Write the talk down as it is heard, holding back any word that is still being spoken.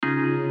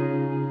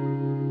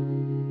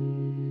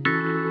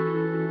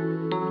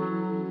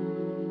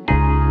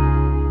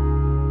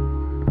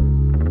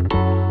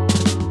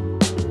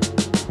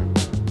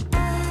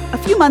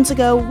months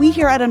ago, we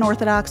here at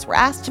Unorthodox were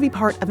asked to be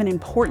part of an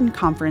important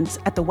conference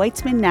at the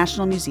Weizmann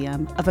National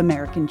Museum of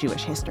American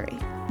Jewish History.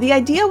 The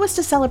idea was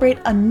to celebrate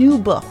a new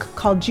book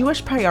called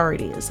Jewish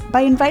Priorities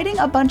by inviting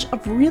a bunch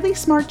of really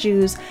smart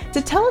Jews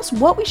to tell us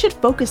what we should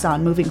focus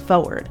on moving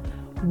forward.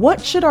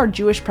 What should our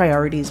Jewish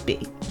priorities be?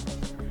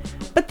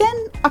 But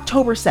then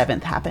October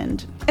 7th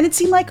happened, and it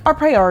seemed like our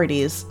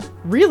priorities,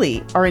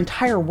 really our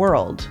entire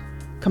world,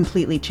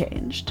 completely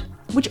changed,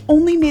 which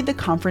only made the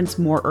conference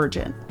more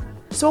urgent.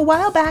 So a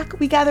while back,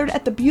 we gathered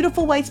at the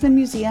beautiful Weizmann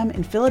Museum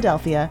in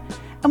Philadelphia,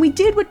 and we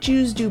did what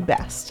Jews do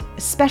best,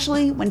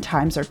 especially when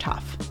times are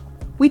tough.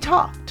 We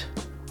talked.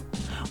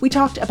 We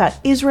talked about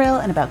Israel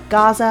and about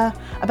Gaza,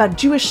 about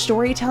Jewish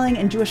storytelling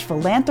and Jewish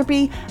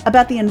philanthropy,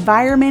 about the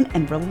environment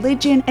and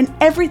religion and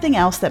everything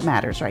else that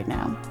matters right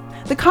now.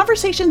 The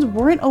conversations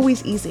weren't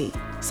always easy.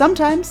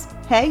 Sometimes,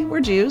 hey,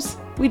 we're Jews,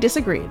 we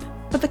disagreed.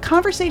 But the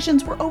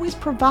conversations were always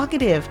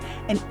provocative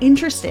and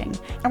interesting,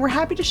 and we're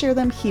happy to share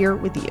them here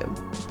with you.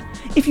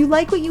 If you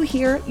like what you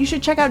hear, you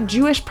should check out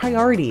Jewish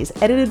Priorities,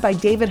 edited by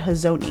David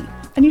Hazoni.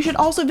 And you should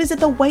also visit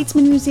the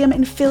Weizmann Museum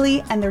in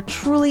Philly and their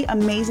truly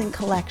amazing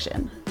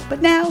collection.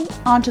 But now,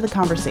 on to the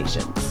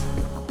conversations.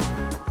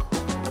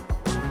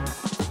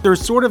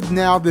 There's sort of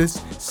now this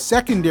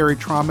secondary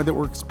trauma that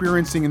we're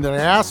experiencing in the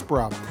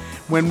diaspora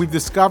when we've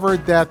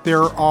discovered that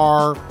there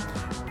are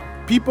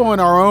people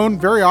in our own,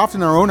 very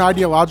often our own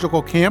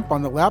ideological camp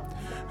on the left,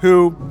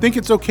 who think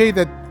it's okay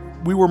that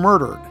we were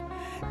murdered.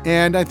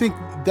 And I think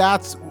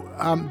that's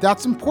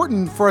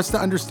important for us to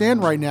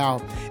understand right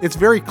now. It's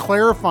very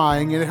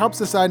clarifying, and it helps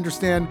us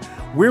understand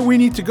where we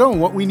need to go and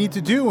what we need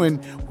to do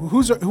and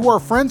who our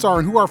friends are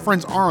and who our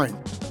friends aren't.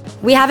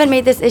 We haven't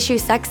made this issue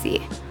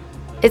sexy.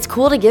 It's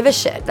cool to give a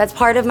shit. That's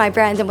part of my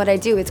brand and what I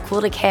do. It's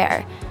cool to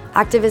care.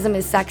 Activism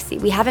is sexy.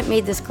 We haven't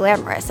made this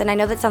glamorous. And I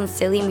know that sounds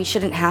silly and we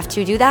shouldn't have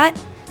to do that,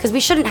 because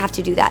we shouldn't have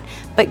to do that.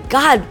 But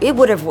God, it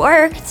would have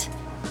worked.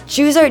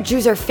 Jews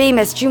are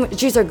famous.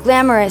 Jews are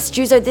glamorous.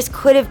 This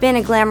could have been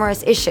a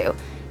glamorous issue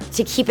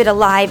to keep it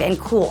alive and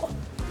cool.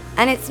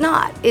 And it's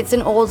not. It's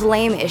an old,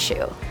 lame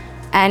issue,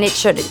 and it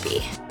shouldn't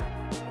be.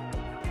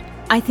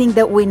 I think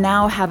that we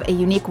now have a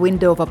unique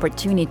window of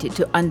opportunity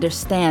to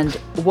understand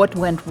what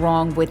went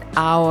wrong with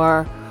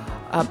our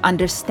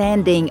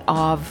understanding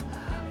of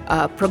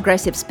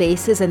progressive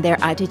spaces and their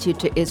attitude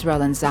to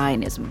Israel and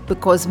Zionism.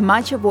 Because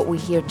much of what we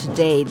hear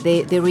today,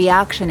 the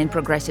reaction in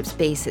progressive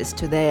spaces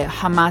to the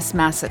Hamas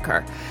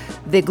massacre,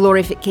 the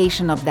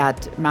glorification of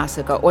that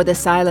massacre, or the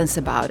silence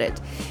about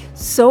it,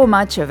 so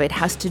much of it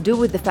has to do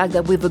with the fact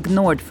that we've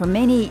ignored for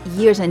many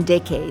years and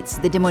decades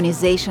the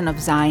demonization of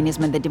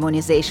Zionism and the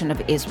demonization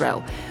of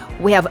Israel.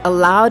 We have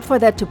allowed for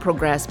that to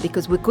progress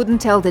because we couldn't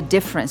tell the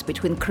difference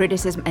between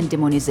criticism and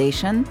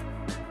demonization.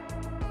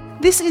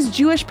 This is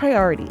Jewish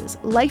Priorities,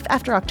 Life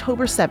After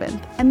October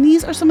 7th, and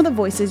these are some of the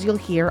voices you'll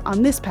hear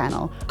on this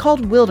panel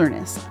called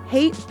Wilderness,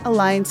 Hate,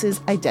 Alliances,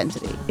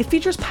 Identity. It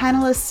features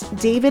panelists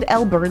David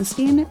L.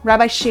 Bernstein,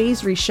 Rabbi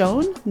Shais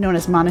Rishon, known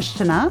as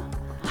MaNishtana,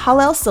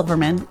 Hallel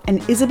Silverman, and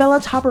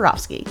Izabella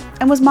Tabarovsky,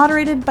 and was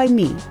moderated by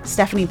me,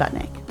 Stephanie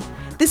Butnick.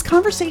 This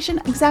conversation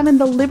examined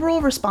the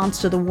liberal response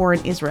to the war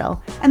in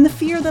Israel and the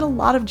fear that a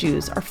lot of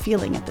Jews are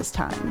feeling at this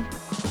time.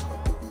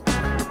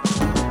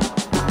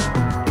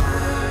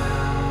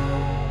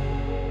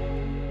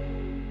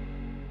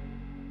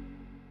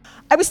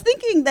 I was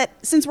thinking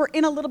that since we're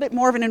in a little bit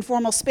more of an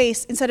informal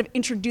space, instead of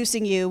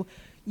introducing you,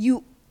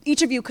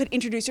 each of you could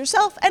introduce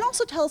yourself and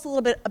also tell us a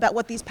little bit about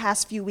what these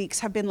past few weeks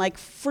have been like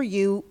for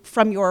you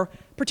from your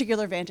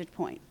particular vantage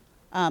point.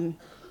 Do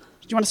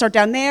you want to start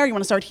down there? You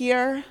want to start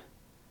here?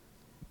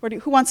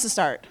 Who wants to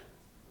start?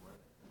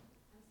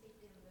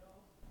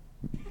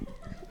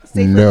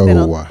 Safely in the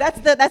middle.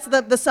 That's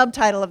the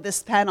subtitle of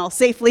this panel,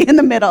 Safely in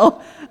the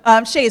Middle.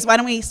 Shais, why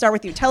don't we start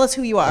with you? Tell us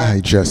who you are. I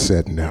just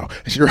said no.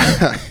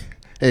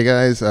 Hey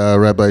guys,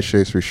 Rabbi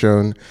Shais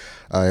Rishon.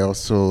 I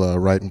also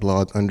write and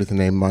blog under the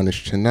name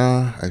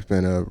MaNishtana. I've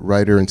been a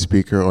writer and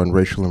speaker on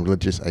racial and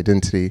religious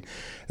identity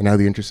and how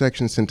the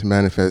intersections tend to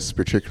manifest,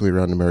 particularly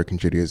around American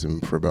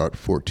Judaism, for about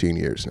 14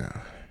 years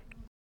now.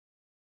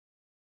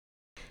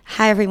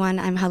 Hi everyone,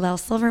 I'm Hallel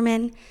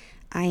Silverman.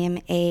 I am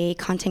a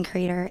content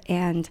creator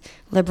and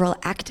liberal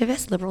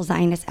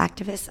Zionist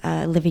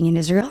activist living in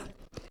Israel.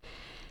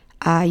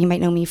 You might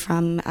know me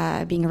from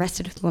being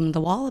arrested with Women on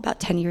the Wall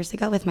about 10 years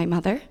ago with my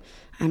mother.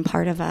 I'm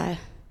part of a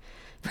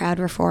proud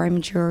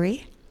Reform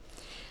Jewry.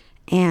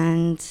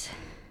 And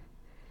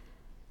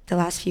the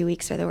last few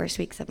weeks are the worst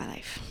weeks of my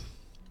life.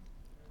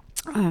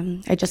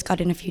 I just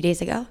got in a few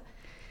days ago.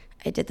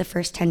 I did the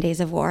first 10 days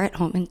of war at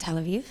home in Tel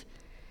Aviv.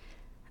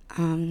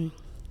 I'm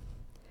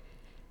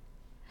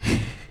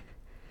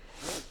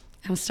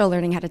still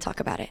learning how to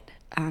talk about it,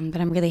 but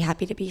I'm really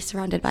happy to be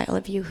surrounded by all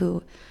of you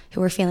who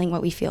are feeling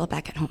what we feel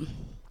back at home.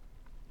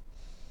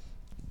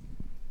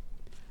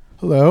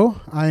 Hello,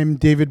 I'm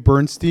David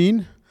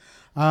Bernstein.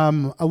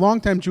 A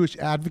longtime Jewish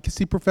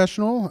advocacy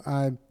professional.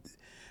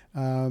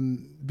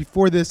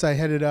 Before this, I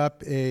headed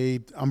up a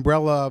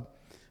umbrella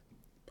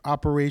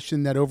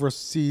operation that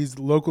oversees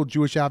local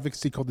Jewish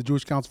advocacy called the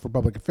Jewish Council for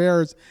Public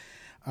Affairs.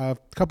 A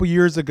couple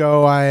years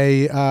ago,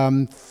 I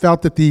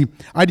felt that the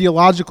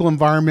ideological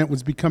environment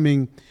was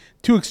becoming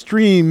too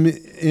extreme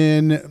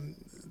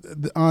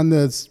on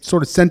the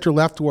sort of center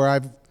left where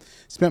I've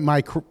spent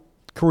my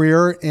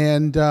career,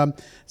 and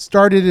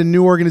started a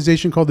new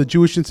organization called the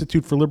Jewish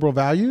Institute for Liberal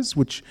Values,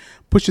 which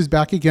pushes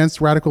back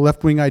against radical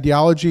left-wing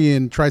ideology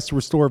and tries to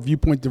restore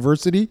viewpoint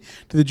diversity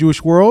to the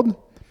Jewish world.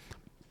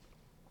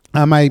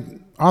 I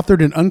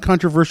authored an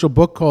uncontroversial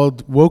book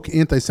called Woke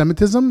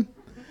Anti-Semitism.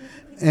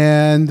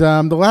 And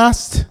the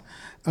last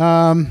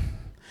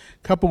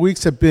couple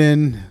weeks have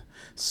been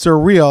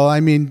surreal. I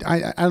mean,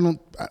 I'm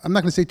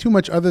not going to say too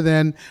much other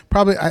than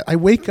probably I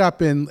wake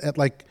up at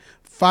like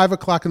 5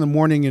 o'clock in the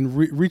morning and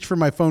reach for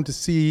my phone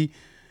to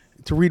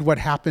read what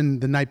happened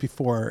the night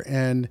before.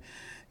 And,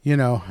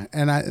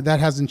 that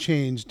hasn't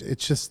changed.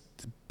 It's just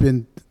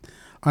been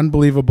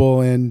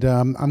unbelievable. And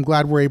I'm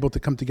glad we're able to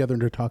come together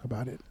and to talk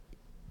about it.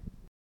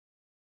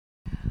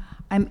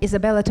 I'm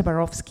Izabella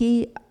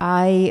Tabarovsky.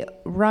 I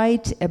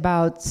write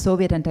about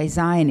Soviet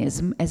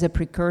anti-Zionism as a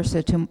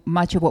precursor to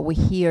much of what we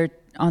hear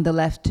on the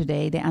left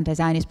today, the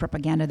anti-Zionist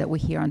propaganda that we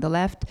hear on the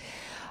left.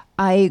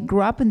 I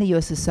grew up in the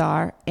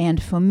USSR,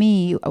 and for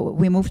me,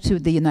 we moved to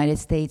the United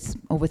States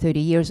over 30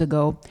 years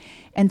ago.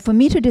 And for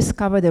me to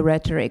discover the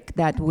rhetoric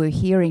that we're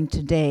hearing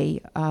today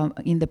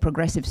in the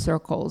progressive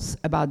circles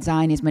about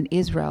Zionism and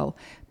Israel,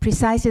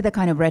 precisely the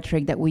kind of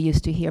rhetoric that we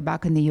used to hear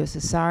back in the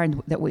USSR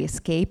and that we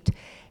escaped,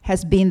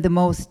 has been the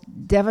most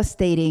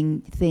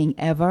devastating thing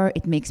ever.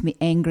 It makes me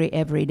angry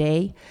every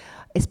day,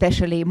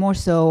 especially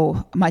much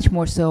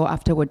more so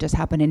after what just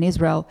happened in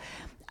Israel.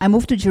 I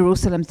moved to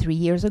Jerusalem 3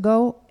 years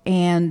ago,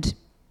 and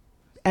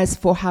as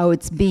for how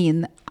it's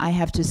been, I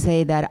have to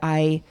say that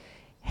I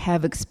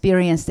have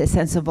experienced a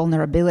sense of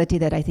vulnerability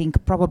that I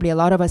think probably a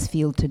lot of us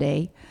feel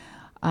today.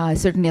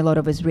 Certainly a lot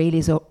of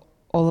Israelis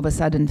all of a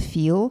sudden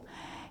feel.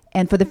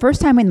 And for the first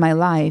time in my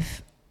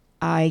life,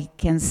 I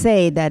can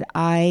say that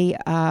I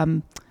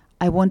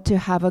want to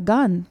have a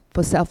gun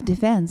for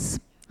self-defense.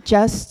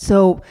 Just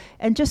so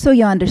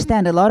you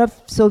understand, a lot of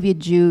Soviet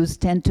Jews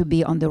tend to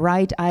be on the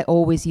right. I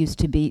always used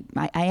to be.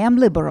 I am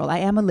liberal. I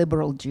am a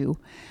liberal Jew.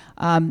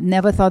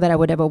 Never thought that I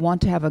would ever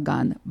want to have a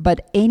gun.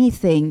 But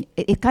anything,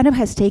 it kind of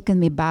has taken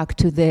me back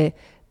to the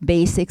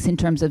basics in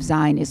terms of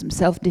Zionism,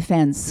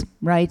 self-defense,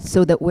 right?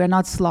 So that we're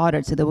not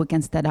slaughtered, so that we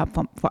can stand up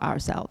for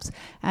ourselves.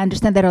 I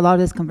understand that a lot of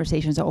these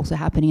conversations are also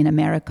happening in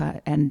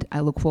America, and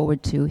I look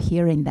forward to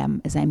hearing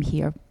them as I'm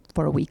here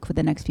for a week for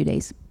the next few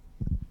days.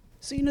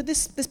 So,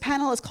 this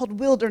panel is called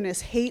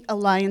Wilderness, Hate,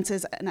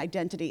 Alliances, and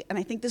Identity. And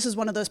I think this is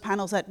one of those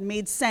panels that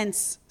made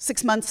sense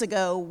 6 months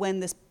ago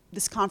when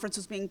this conference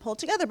was being pulled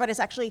together, but it's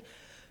actually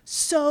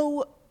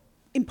so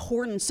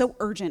important, so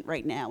urgent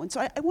right now. And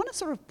so I want to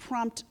sort of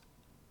prompt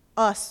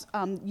us,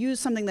 use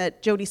something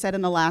that Jody said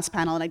in the last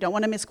panel, and I don't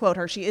want to misquote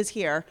her, she is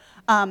here.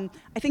 I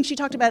think she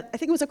talked about, I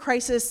think it was a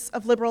crisis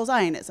of liberal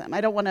Zionism.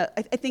 I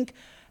think,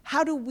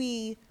 how do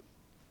we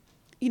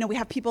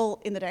have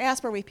people in the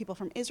diaspora, we have people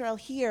from Israel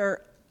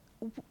here.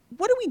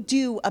 What do we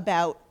do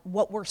about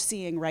what we're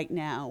seeing right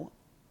now,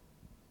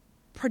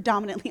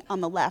 predominantly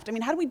on the left? I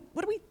mean,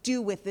 what do we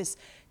do with this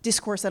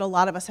discourse that a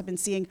lot of us have been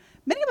seeing,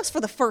 many of us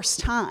for the first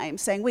time,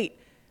 saying, wait,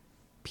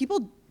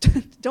 people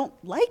don't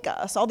like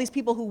us. All these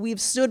people who we've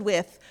stood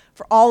with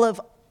for all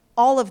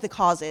of the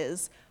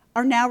causes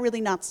are now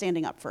really not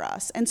standing up for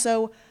us. And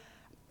so,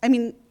 I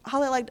mean,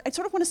 Hallel, I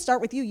sort of want to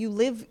start with you. You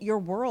live your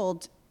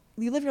world.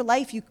 You live your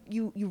life, you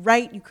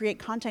write, you create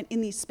content in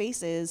these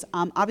spaces,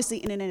 obviously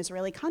in an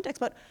Israeli context,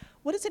 but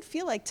what does it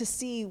feel like to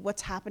see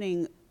what's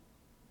happening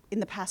in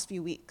the past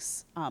few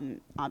weeks,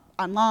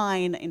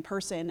 online, in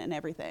person, and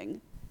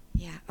everything?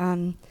 Yeah,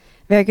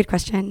 very good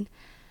question.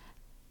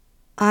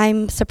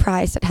 I'm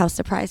surprised at how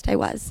surprised I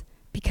was,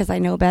 because I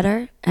know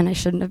better, and I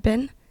shouldn't have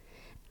been,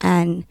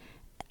 and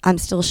I'm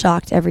still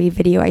shocked every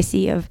video I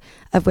see of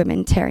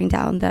women tearing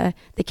down the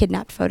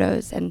kidnapped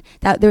photos. And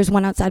there was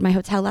one outside my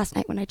hotel last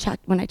night when I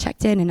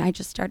checked in, and I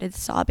just started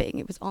sobbing.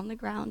 It was on the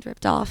ground,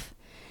 ripped off.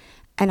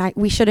 And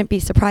we shouldn't be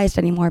surprised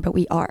anymore, but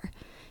we are,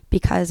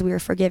 because we are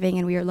forgiving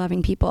and we are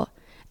loving people,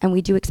 and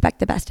we do expect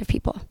the best of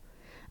people.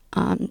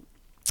 I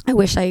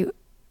wish I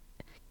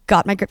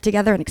got my grip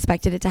together and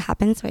expected it to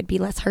happen so I'd be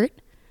less hurt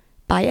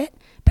by it.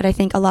 But I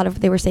think a lot of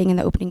what they were saying in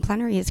the opening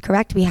plenary is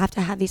correct. We have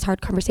to have these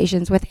hard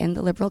conversations within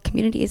the liberal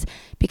communities,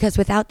 because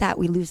without that,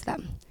 we lose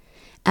them.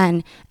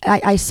 And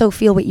I so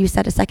feel what you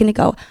said a second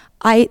ago.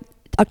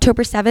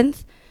 October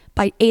 7th,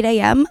 by 8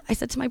 a.m., I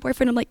said to my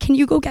boyfriend, I'm like, can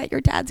you go get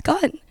your dad's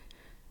gun?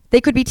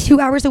 They could be 2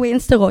 hours away in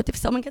Sderot. If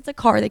someone gets a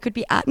car, they could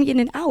be at me in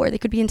an hour. They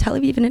could be in Tel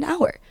Aviv in an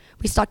hour.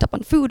 We stocked up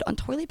on food, on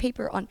toilet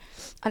paper, on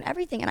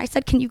everything. And I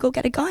said, can you go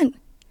get a gun?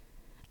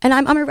 And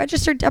I'm a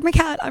registered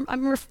Democrat.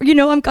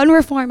 I'm gun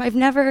reform.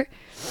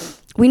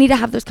 We need to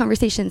have those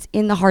conversations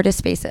in the hardest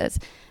spaces.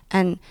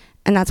 And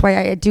that's why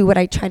I do what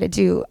I try to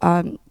do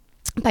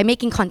by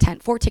making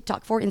content for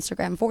TikTok, for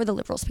Instagram, for the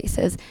liberal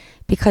spaces,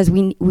 because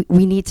we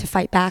need to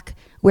fight back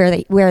where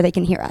they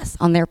can hear us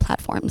on their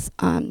platforms.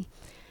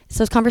 It's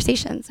those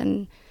conversations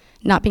and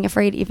not being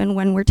afraid even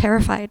when we're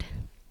terrified.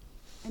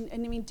 And I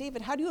mean,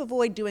 David, how do you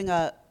avoid doing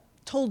a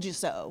 "told you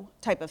so"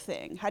 type of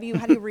thing? How do you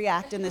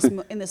react in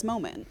this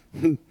moment?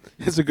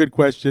 That's a good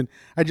question.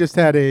 I just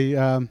had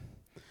a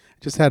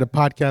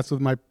podcast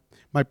with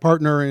my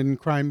partner in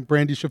crime,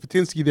 Brandy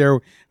Shafatinsky, there,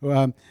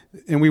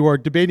 and we were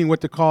debating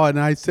what to call it. And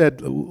I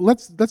said,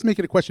 let's make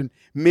it a question.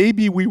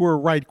 Maybe we were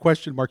right? ?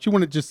 She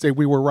wanted to just say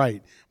we were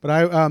right,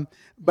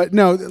 but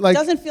no, like it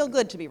doesn't feel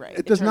good to be right.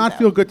 It does not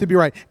feel good to be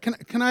right.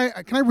 Can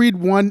I read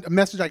a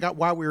message I got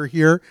while we were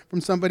here from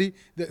somebody?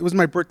 It was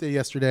my birthday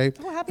yesterday.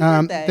 Oh, happy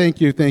birthday!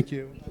 Thank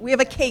you. We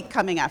have a cake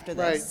coming after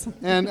this.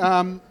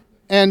 Right,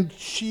 and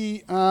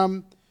she,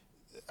 a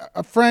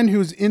friend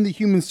who's in the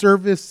human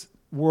service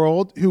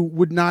world who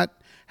would not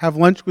have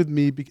lunch with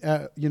me,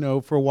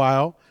 for a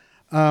while,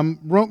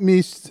 wrote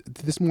me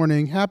this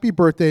morning, "Happy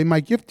birthday. My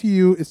gift to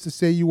you is to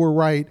say you were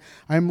right.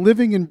 I'm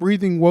living and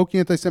breathing woke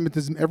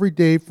anti-Semitism every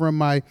day from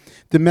my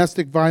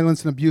domestic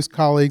violence and abuse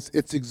colleagues.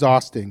 It's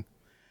exhausting."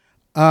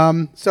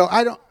 So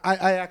I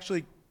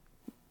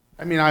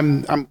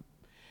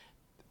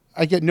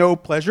get no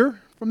pleasure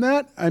from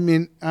that.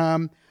 And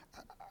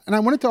I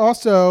wanted to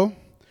also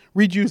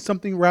read you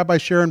something Rabbi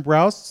Sharon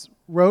Brous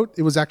wrote.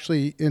 It was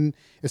actually in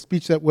a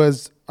speech that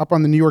was up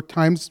on the New York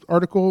Times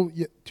article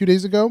 2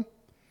 days ago.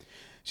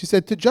 She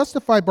said, "To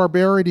justify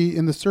barbarity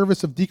in the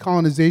service of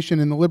decolonization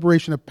and the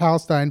liberation of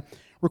Palestine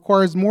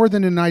requires more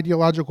than an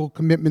ideological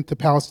commitment to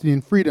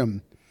Palestinian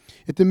freedom.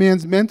 It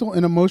demands mental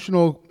and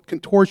emotional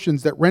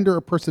contortions that render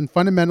a person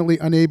fundamentally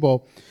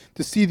unable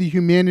to see the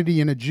humanity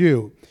in a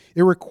Jew.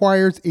 It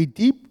requires a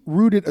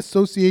deep-rooted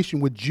association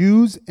with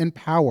Jews and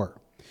power,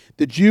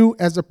 the Jew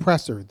as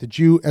oppressor, the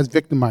Jew as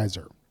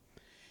victimizer."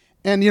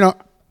 And,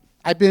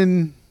 I've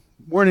been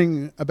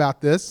warning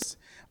about this,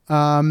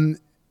 and,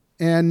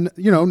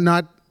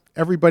 not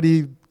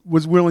everybody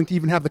was willing to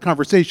even have the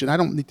conversation. I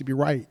don't need to be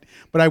right,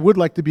 but I would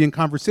like to be in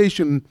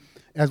conversation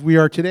as we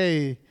are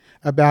today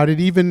about it,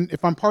 even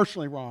if I'm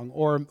partially wrong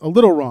or a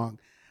little wrong.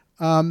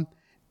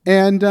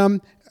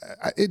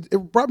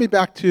 It brought me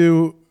back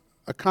to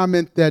a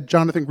comment that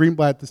Jonathan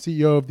Greenblatt, the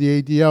CEO of the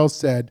ADL,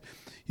 said.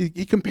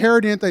 He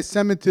compared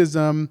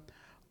anti-Semitism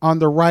on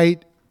the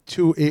right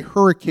to a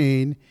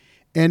hurricane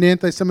and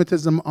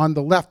anti-Semitism on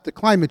the left to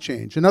climate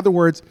change. In other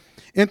words,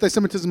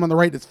 anti-Semitism on the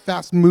right is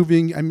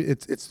fast-moving,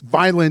 it's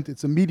violent,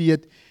 it's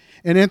immediate,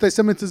 and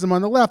anti-Semitism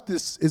on the left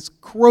is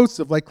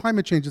corrosive, like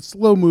climate change, it's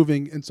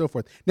slow-moving, and so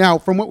forth. Now,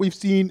 from what we've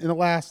seen in the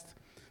last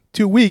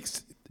 2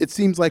 weeks, it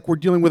seems like we're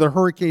dealing with a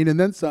hurricane and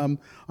then some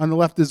on the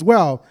left as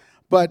well.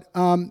 But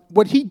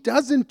what he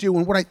doesn't do,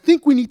 and what I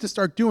think we need to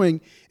start doing,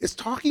 is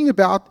talking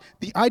about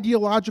the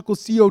ideological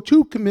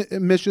CO2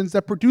 emissions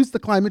that produce the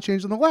climate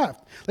change on the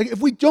left. Like,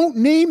 if we don't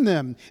name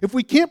them, if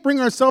we can't bring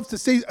ourselves to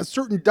say a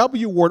certain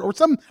W word or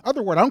some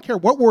other word, I don't care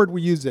what word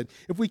we use it,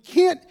 if we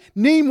can't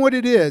name what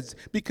it is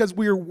because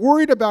we are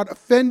worried about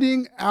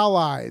offending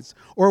allies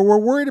or we're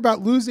worried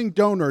about losing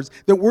donors,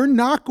 then we're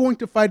not going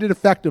to fight it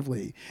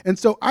effectively. And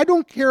so I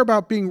don't care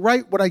about being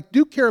right. What I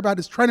do care about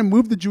is trying to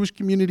move the Jewish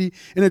community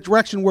in a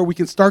direction where we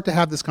can start to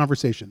have this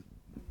conversation.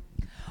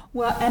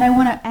 Well, and I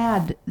want to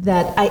add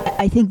that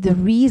I think the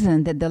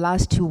reason that the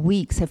last 2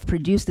 weeks have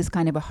produced this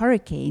kind of a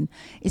hurricane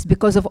is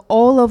because of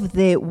all of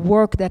the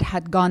work that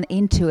had gone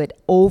into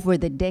it over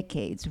the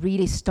decades,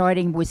 really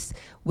starting with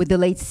the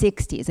late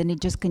 60s, and it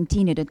just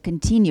continued and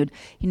continued.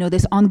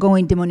 This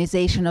ongoing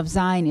demonization of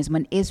Zionism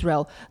and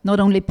Israel, not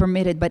only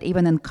permitted but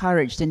even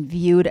encouraged and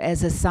viewed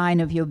as a sign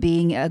of you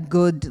being a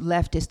good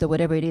leftist or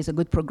whatever it is, a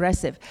good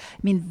progressive.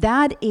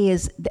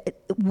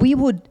 We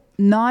would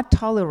not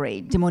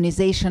tolerate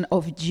demonization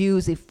of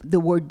Jews if the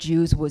word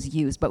Jews was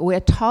used, but we're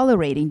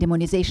tolerating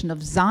demonization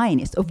of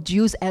Zionists, of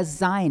Jews as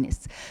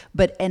Zionists.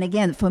 And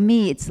again, for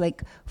me, it's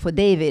like for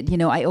David,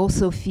 I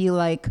also feel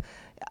like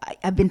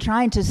I've been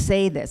trying to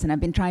say this, and I've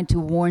been trying to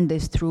warn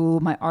this through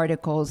my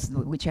articles,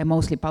 which I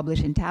mostly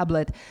publish in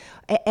Tablet,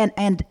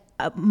 and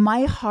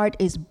my heart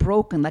is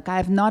broken. Like, I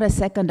have not a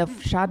second of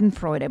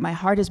schadenfreude. My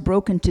heart is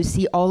broken to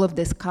see all of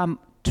this come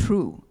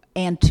true,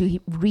 and to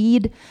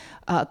read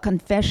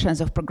confessions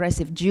of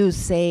progressive Jews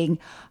saying,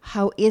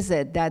 how is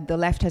it that the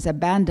left has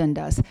abandoned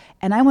us?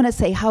 And I want to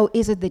say, how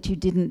is it that you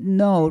didn't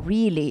know,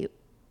 really,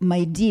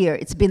 my dear,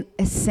 it's been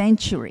a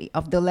century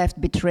of the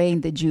left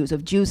betraying the Jews,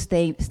 of Jews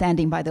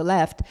standing by the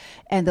left,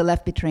 and the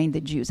left betraying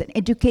the Jews. And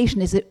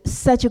education is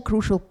such a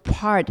crucial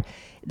part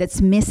that's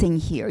missing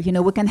here.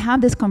 We can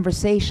have these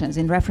conversations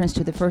in reference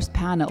to the first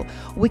panel.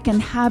 We can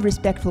have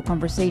respectful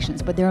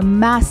conversations, but there are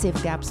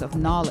massive gaps of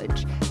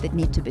knowledge that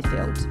need to be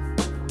filled.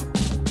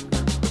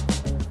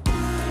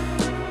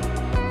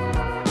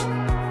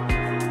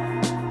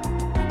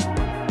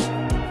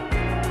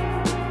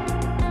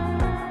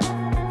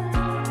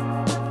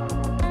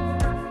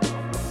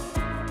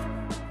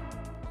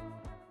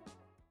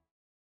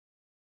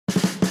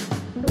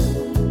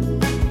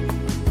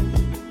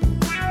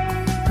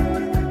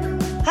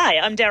 Hi,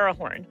 I'm Dara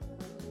Horn.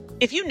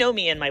 If you know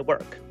me and my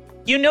work,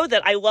 you know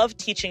that I love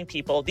teaching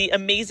people the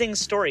amazing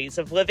stories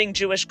of living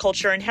Jewish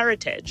culture and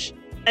heritage,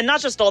 and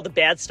not just all the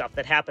bad stuff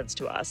that happens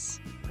to us.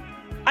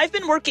 I've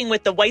been working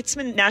with the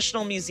Weizmann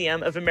National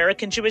Museum of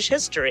American Jewish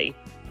History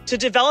to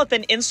develop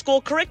an in-school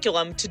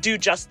curriculum to do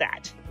just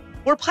that.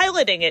 We're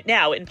piloting it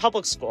now in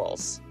public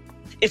schools.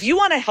 If you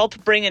want to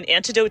help bring an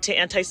antidote to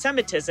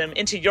anti-Semitism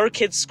into your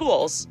kids'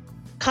 schools,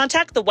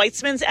 contact the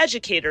Weizmann's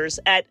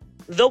educators at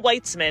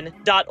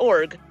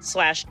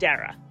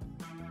theweitzmann.org/Dara.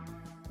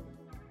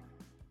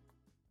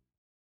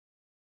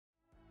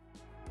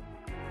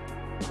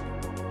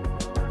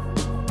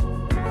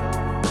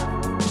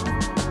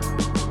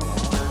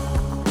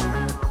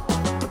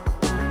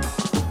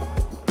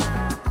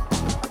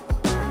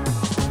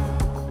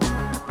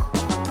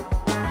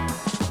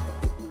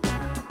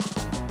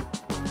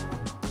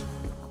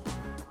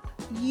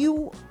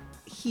 You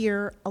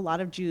hear a lot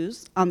of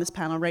Jews on this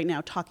panel right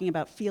now talking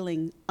about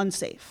feeling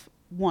unsafe,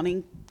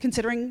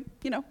 considering,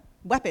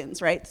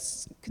 weapons, right?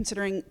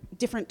 Considering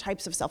different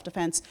types of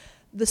self-defense.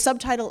 The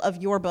subtitle of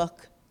your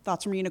book,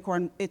 Thoughts from a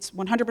Unicorn, it's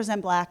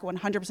 100% Black,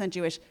 100%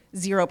 Jewish,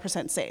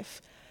 0%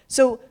 safe.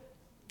 So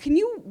can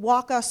you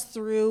walk us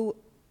through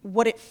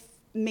what it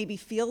maybe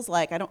feels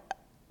like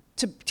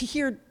to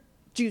hear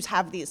Jews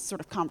have these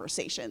sort of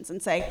conversations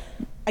and say,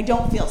 I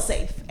don't feel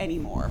safe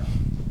anymore,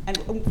 and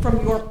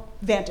from your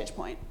vantage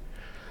point?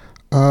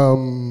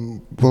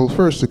 Well,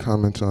 first to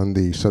comment on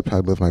the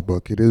subtitle of my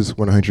book, it is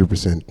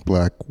 100%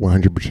 Black,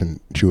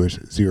 100% Jewish,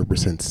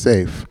 0%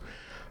 safe.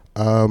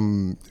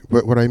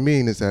 But what I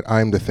mean is that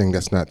I'm the thing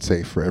that's not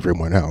safe for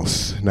everyone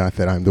else, not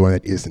that I'm the one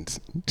that isn't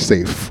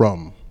safe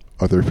from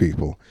other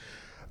people.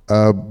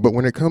 But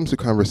when it comes to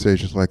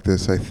conversations like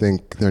this, I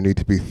think there need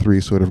to be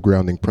three sort of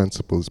grounding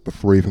principles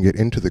before we even get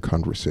into the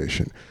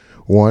conversation.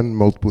 One,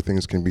 multiple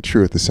things can be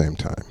true at the same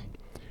time.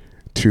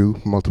 Two,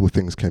 multiple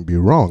things can be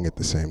wrong at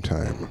the same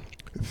time.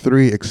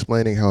 Three,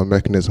 explaining how a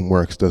mechanism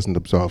works doesn't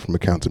absolve from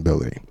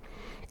accountability.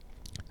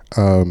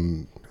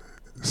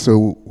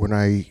 So when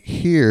I've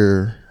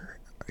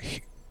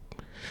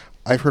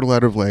heard a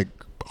lot of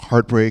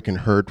heartbreak and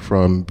hurt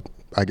from,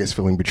 I guess,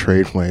 feeling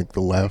betrayed from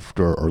the left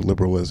or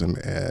liberalism.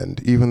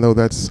 And even though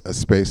that's a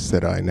space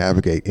that I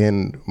navigate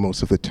in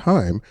most of the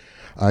time,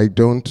 I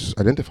don't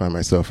identify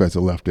myself as a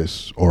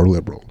leftist or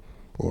liberal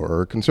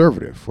or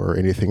conservative or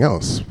anything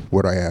else.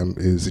 What I am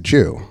is a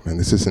Jew. And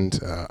this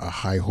isn't a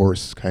high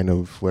horse kind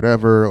of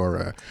whatever or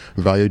a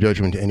value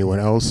judgment to anyone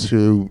else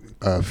who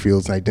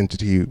feels an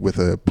identity with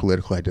a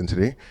political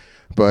identity.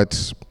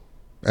 But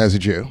as a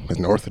Jew, as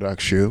an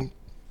Orthodox Jew,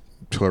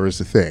 Torah is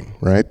the thing,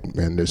 right?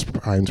 And there's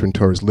times when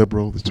Torah is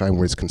liberal, there's times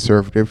when it's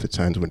conservative, there's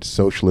times when it's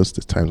socialist,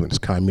 there's times when it's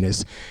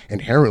communist.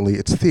 Inherently,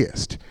 it's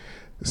theist.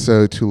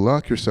 So to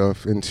lock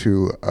yourself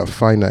into a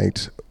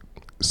finite,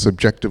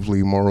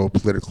 subjectively moral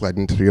political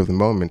identity of the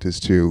moment is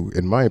to,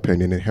 in my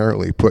opinion,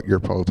 inherently put your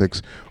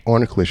politics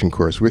on a collision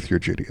course with your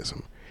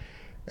Judaism.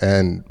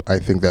 And I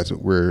think that's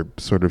what we're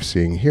sort of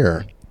seeing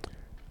here.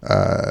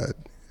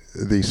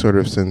 The sort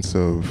of sense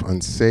of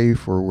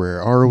unsafe or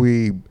where are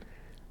we,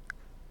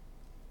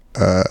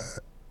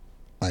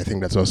 I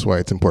think that's also why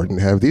it's important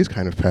to have these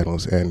kind of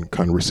panels and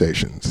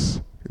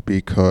conversations,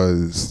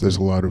 because there's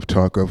a lot of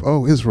talk of,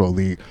 oh, Israel,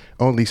 the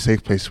only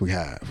safe place we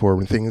have, or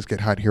when things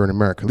get hot here in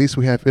America, at least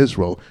we have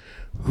Israel.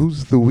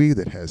 Who's the we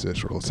that has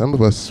Israel? Some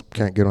of us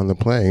can't get on the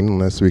plane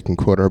unless we can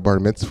quote our bar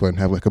mitzvah and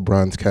have a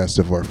bronze cast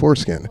of our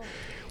foreskin.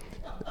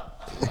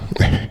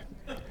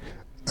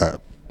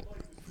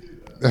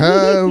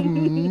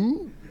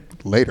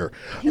 Later.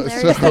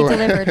 Hilariously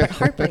delivered, but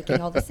heartbreaking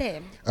all the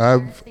same.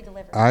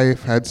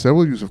 I've had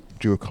several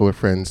Jew of color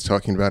friends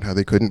talking about how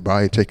they couldn't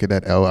buy a ticket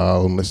at El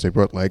Al unless they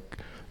brought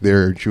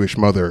their Jewish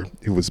mother,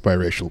 who was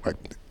biracial,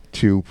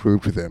 to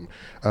prove to them.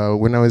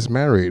 When I was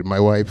married, my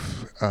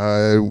wife,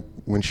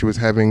 when she was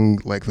having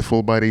the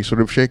full body sort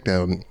of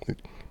shakedown,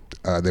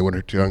 they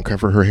wanted to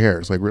uncover her hair.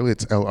 It's really,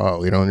 it's El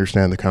Al. You don't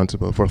understand the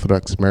concept of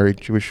Orthodox married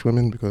Jewish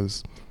women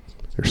because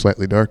they're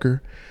slightly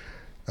darker.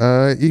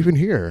 Even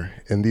here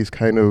in these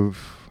kind of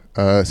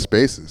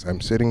spaces, I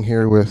was sitting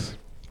here with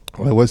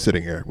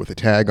a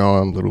tag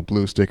on, little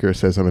blue sticker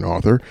says I'm an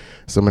author.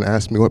 Someone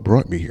asked me what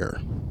brought me here.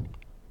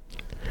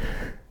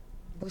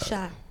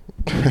 Busha.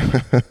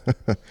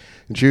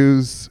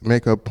 Jews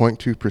make up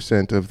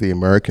 0.2% of the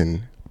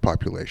American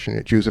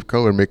population. Jews of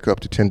color make up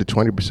to 10 to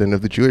 20%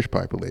 of the Jewish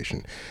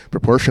population.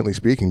 Proportionally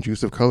speaking,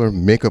 Jews of color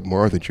make up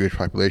more of the Jewish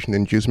population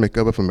than Jews make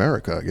up of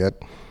America, yet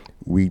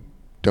we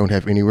don't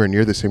have anywhere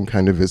near the same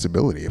kind of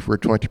visibility. If we're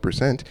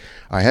 20%,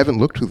 I haven't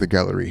looked through the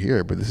gallery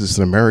here, but this is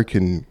an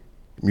American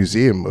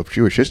Museum of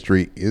Jewish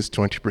History. Is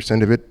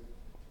 20% of it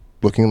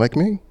looking like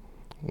me?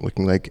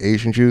 Looking like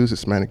Asian Jews,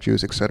 Hispanic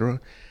Jews,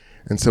 etc.?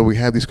 And so we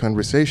have these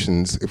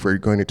conversations. If we're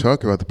going to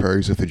talk about the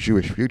priorities of the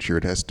Jewish future,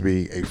 it has to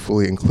be a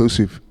fully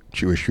inclusive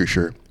Jewish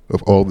future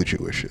of all the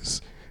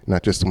Jewishes,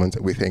 not just the ones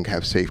that we think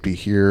have safety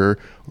here,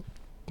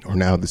 or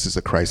now this is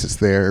a crisis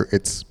there.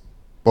 It's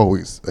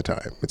always a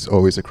time. It's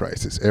always a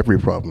crisis. Every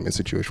problem is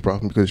a Jewish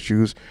problem because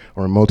Jews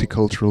are a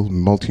multicultural,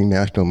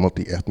 multinational,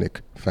 multi-ethnic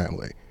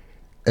family.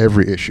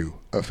 Every issue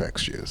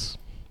affects Jews.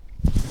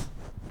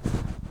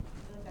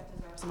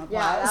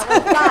 Yeah, that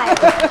was live.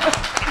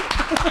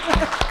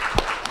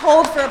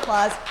 Hold for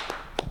applause.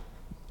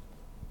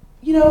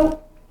 You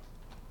know,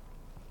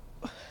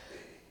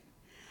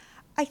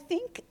 I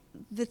think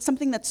that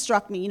something that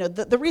struck me,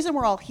 the reason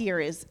we're all here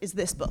is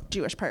this book,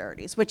 Jewish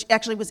Priorities, which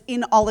actually was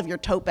in all of your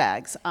tote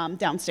bags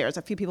downstairs.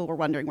 A few people were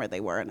wondering where they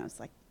were, and I was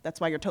like,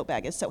 that's why your tote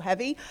bag is so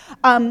heavy.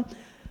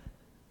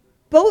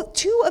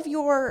 Two of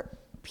your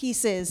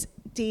pieces,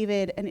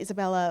 David and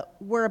Izabella,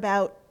 were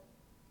about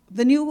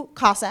the new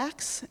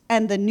Cossacks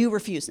and the new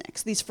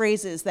refuseniks, these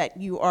phrases that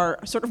you are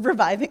sort of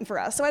reviving for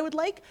us. So I would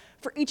like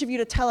for each of you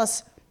to tell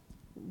us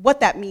what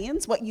that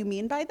means, what you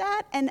mean by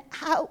that, and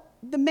how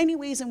the many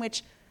ways in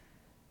which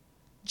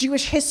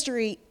Jewish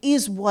history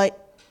is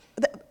what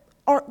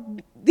are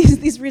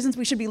these reasons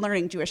we should be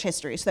learning Jewish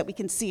history so that we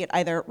can see it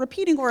either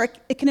repeating or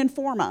it can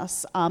inform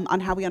us on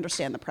how we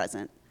understand the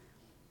present.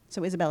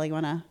 So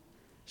Izabella,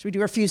 should we do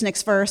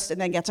refuseniks first and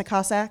then get to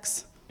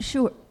Cossacks?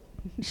 Sure.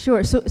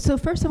 So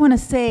first I want to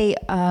say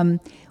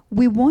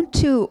we want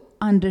to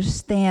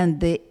understand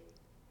the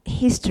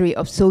history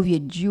of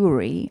Soviet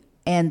Jewry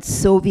and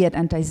Soviet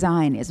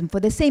anti-Zionism for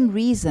the same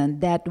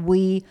reason that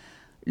we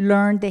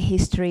learned the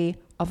history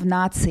of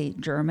Nazi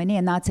Germany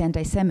and Nazi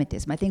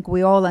anti-Semitism. I think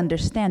we all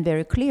understand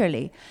very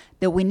clearly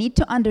that we need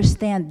to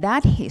understand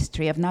that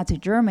history of Nazi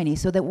Germany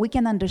so that we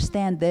can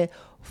understand the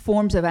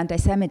forms of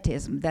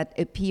anti-Semitism that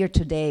appear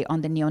today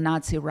on the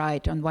neo-Nazi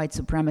right, on white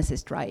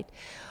supremacist right.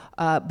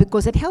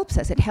 Because it helps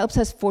us. It helps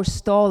us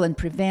forestall and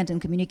prevent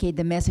and communicate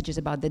the messages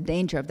about the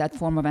danger of that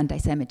form of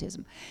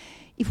anti-Semitism.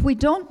 If we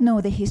don't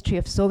know the history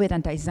of Soviet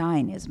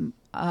anti-Zionism,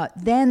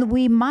 then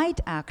we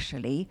might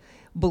actually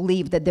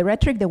believe that the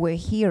rhetoric that we're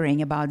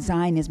hearing about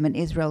Zionism in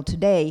Israel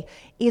today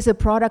is a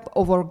product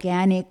of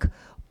organic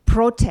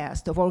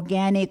protest, of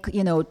organic,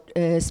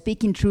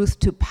 speaking truth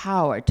to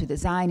power, to the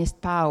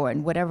Zionist power,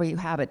 and whatever you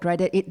have it,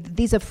 right?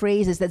 These are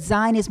phrases that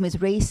Zionism is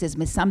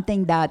racism, is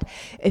something that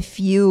a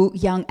few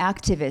young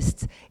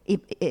activists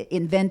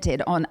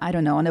invented on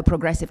a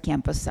progressive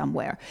campus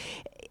somewhere.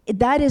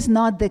 That is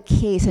not the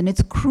case, and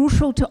it's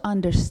crucial to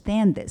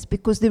understand this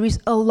because there is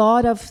a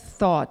lot of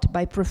thought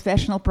by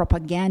professional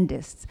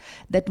propagandists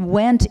that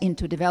went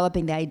into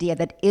developing the idea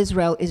that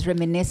Israel is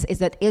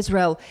that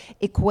Israel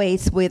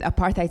equates with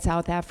apartheid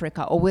South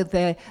Africa, or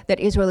that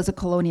Israel is a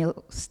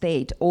colonial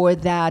state, or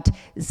that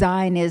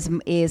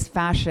Zionism is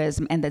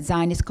fascism, and that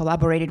Zionists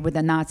collaborated with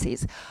the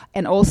Nazis,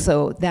 and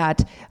also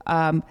that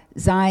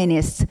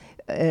Zionists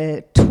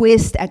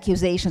twist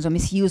accusations or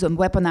misuse and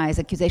weaponize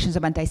accusations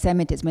of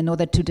anti-Semitism in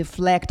order to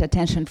deflect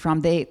attention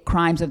from the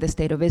crimes of the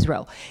State of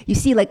Israel. You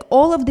see, like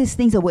all of these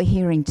things that we're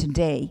hearing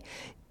today,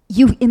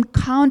 you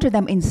encounter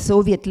them in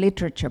Soviet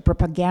literature,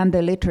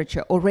 propaganda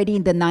literature, already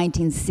in the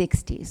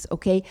 1960s,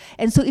 okay?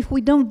 And so if we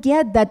don't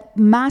get that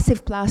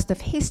massive plast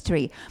of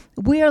history,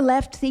 we are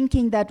left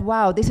thinking that,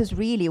 wow, this is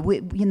really,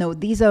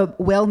 these are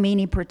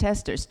well-meaning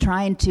protesters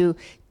trying to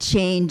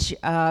change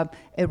a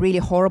really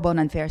horrible and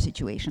unfair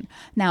situation.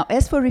 Now,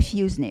 as for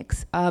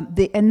refuseniks,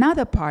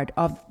 another part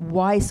of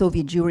why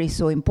Soviet Jewry is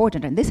so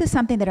important, and this is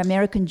something that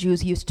American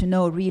Jews used to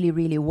know really,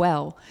 really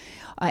well,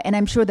 and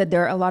I'm sure that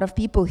there are a lot of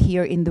people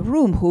here in the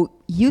room who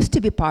used to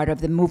be part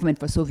of the movement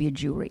for Soviet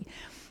Jewry.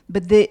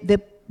 But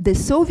the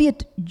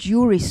Soviet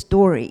Jewry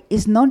story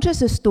is not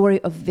just a story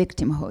of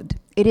victimhood.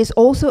 It is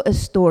also a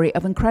story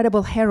of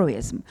incredible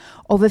heroism,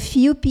 of a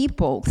few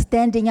people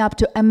standing up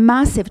to a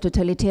massive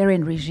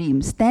totalitarian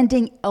regime,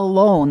 standing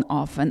alone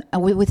often,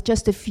 with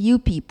just a few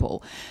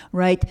people,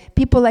 right?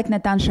 People like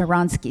Natan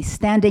Sharansky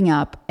standing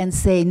up and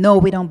say, no,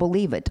 we don't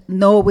believe it.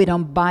 No, we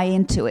don't buy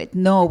into it.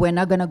 No, we're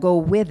not going to go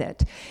with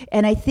it.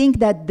 And I think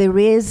that there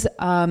is...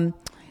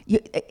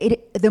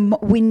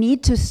 we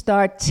need to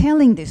start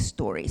telling these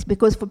stories,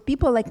 because for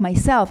people like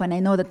myself, and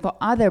I know that for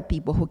other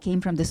people who came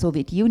from the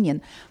Soviet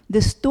Union,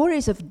 the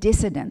stories of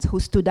dissidents who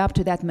stood up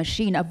to that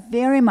machine are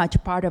very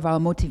much part of our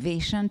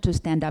motivation to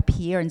stand up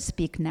here and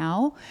speak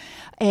now.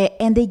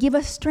 And they give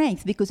us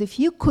strength, because if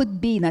you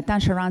could be Natan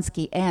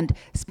Sharansky and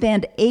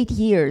spend 8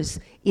 years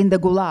in the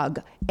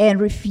Gulag and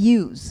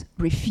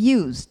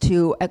refuse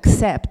to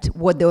accept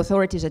what the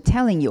authorities are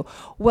telling you,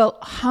 well,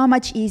 how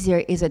much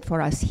easier is it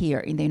for us here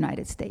in the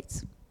United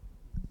States?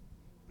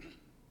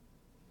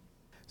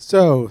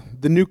 So,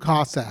 the new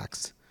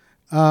Cossacks.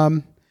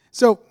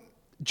 So,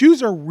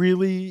 Jews are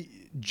really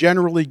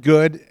generally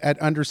good at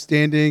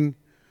understanding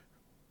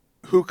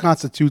who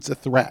constitutes a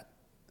threat.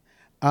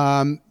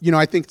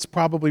 I think it's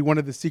probably one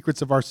of the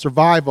secrets of our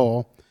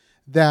survival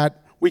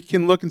that we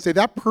can look and say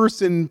that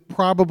person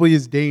probably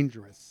is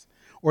dangerous,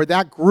 or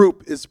that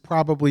group is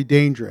probably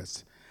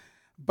dangerous.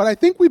 But I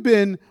think we've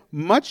been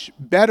much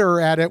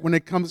better at it when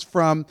it comes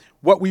from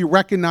what we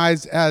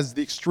recognize as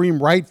the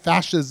extreme right,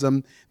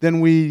 fascism, than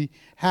we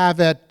have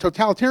at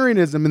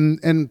totalitarianism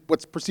and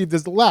what's perceived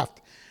as the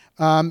left.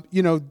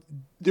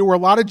 There were a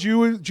lot of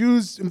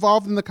Jews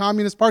involved in the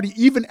Communist Party,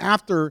 even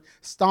after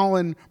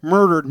Stalin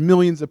murdered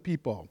millions of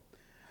people.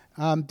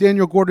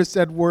 Daniel Gorda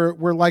said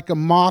we're like a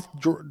moth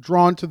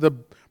drawn to the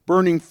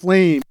burning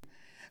flame.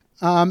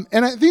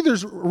 And I think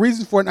there's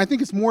reasons for it, and I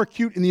think it's more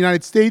acute in the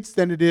United States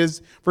than it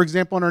is, for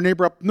example, in our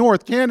neighbor up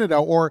north, Canada,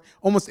 or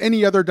almost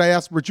any other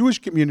diaspora Jewish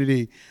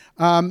community.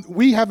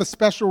 We have a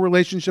special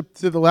relationship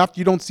to the left.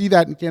 You don't see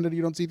that in Canada.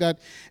 You don't see that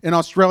in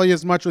Australia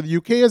as much, or the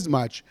UK as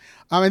much.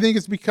 I think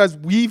it's because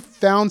we've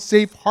found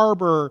safe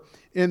harbor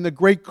in the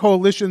great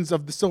coalitions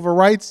of the civil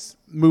rights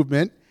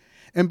movement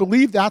and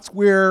believe that's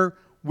where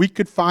we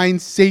could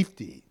find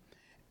safety.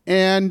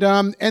 And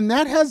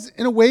that has,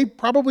 in a way,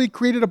 probably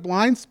created a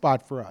blind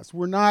spot for us.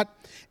 We're not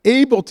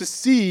able to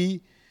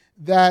see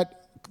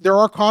that there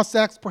are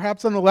Cossacks,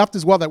 perhaps on the left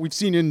as well, that we've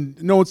seen in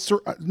no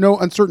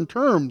uncertain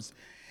terms,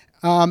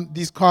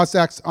 these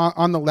Cossacks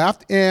on the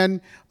left.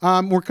 And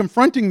we're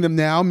confronting them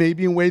now,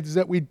 maybe in ways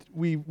that we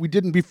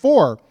didn't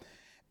before.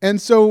 And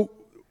so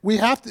we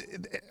have to,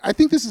 I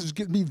think this is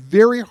going to be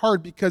very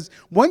hard, because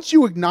once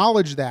you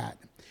acknowledge that,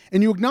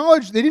 and you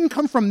acknowledge they didn't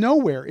come from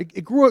nowhere,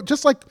 it grew up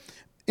just like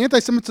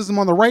anti-Semitism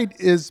on the right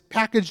is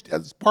packaged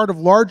as part of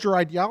larger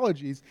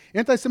ideologies.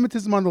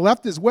 Anti-Semitism on the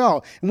left as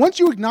well. And once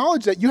you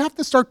acknowledge that, you have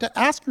to start to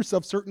ask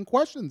yourself certain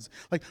questions,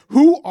 like,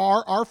 who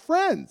are our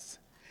friends?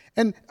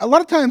 And a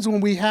lot of times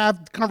when we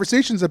have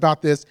conversations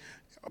about this,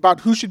 about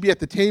who should be at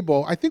the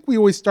table, I think we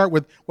always start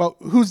with, well,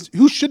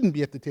 who shouldn't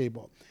be at the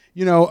table?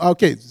 You know,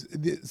 okay,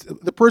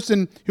 the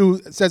person who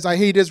says, I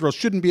hate Israel,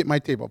 shouldn't be at my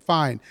table.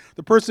 Fine.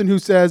 The person who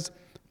says,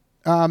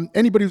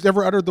 anybody who's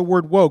ever uttered the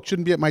word woke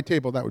shouldn't be at my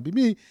table. That would be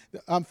me.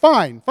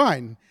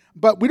 Fine.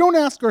 But we don't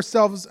ask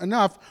ourselves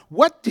enough,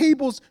 what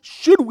tables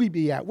should we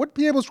be at? What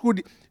tables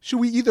should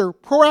we either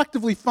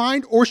proactively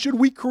find, or should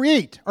we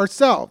create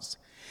ourselves?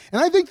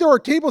 And I think there are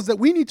tables that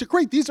we need to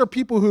create. These are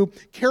people who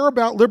care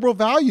about liberal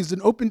values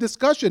and open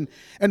discussion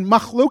and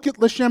machloket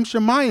l'shem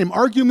shamayim,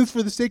 arguments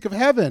for the sake of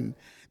heaven.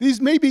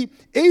 These may be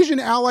Asian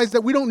allies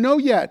that we don't know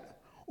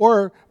yet,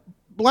 or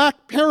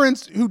black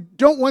parents who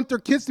don't want their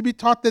kids to be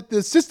taught that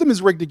the system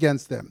is rigged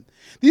against them.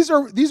 These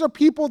are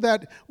people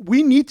that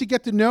we need to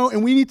get to know,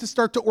 and we need to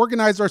start to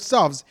organize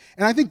ourselves.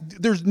 And I think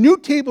there's new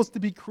tables to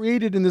be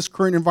created in this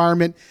current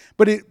environment,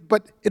 but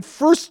it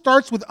first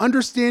starts with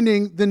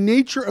understanding the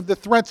nature of the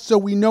threats so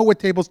we know what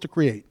tables to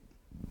create.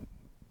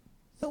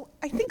 So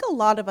I think a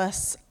lot of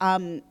us,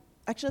 actually,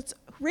 let's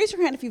raise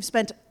your hand if you've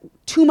spent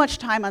too much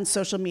time on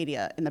social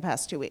media in the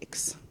past 2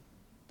 weeks.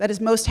 That is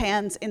most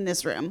hands in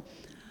this room.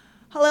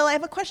 Hallel, I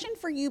have a question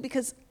for you,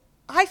 because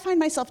I find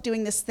myself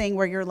doing this thing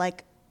where you're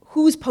like,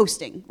 who's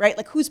posting, right?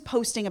 Like, who's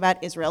posting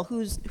about Israel?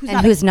 Who's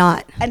not? Who's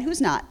not? And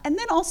who's not? And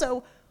then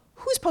also,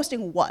 who's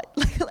posting what?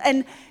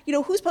 And, you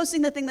know, who's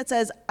posting the thing that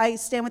says, I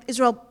stand with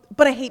Israel,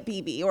 but I hate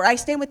Bibi, or I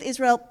stand with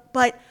Israel,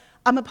 but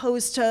I'm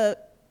opposed to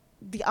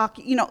the,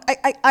 you know,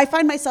 I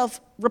find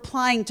myself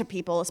replying to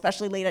people,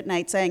 especially late at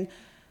night, saying,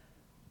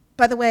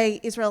 by the way,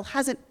 Israel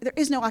there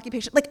is no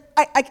occupation. Like,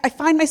 I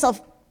find myself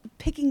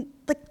picking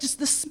like just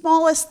the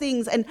smallest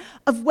things and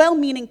of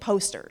well-meaning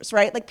posters,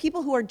 right? Like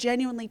people who are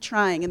genuinely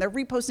trying, and they're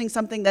reposting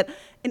something that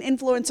an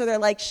influencer they're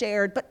like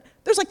shared, but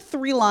there's like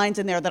 3 lines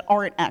in there that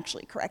aren't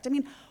actually correct. I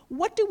mean,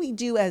 what do we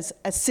do as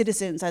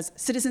citizens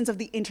of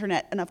the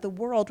internet and of the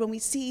world, when we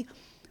see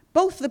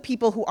both the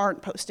people who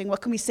aren't posting?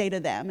 What can we say to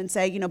them and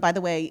say, you know, by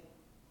the way,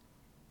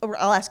 or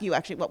I'll ask you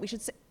actually what we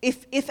should say,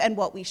 if and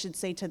what we should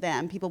say to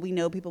them, people we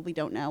know, people we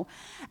don't know.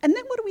 And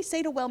then what do we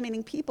say to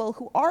well-meaning people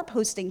who are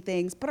posting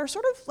things but are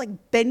sort of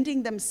like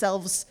bending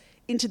themselves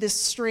into this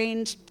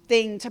strange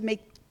thing to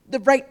make the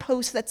right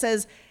post that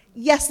says,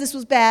 yes, this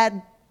was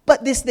bad,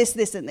 but this,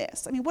 and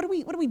this. I mean, what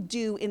do we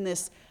do in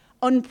this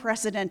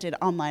unprecedented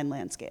online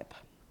landscape?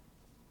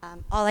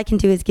 All I can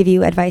do is give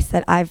you advice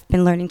that I've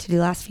been learning to do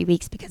the last few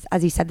weeks, because,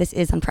 as you said, this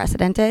is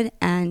unprecedented.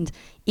 And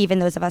even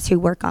those of us who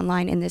work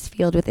online in this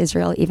field with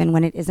Israel, even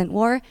when it isn't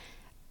war,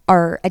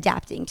 are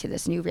adapting to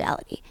this new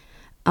reality.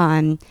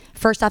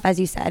 First off, as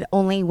you said,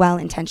 only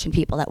well-intentioned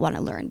people that want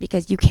to learn,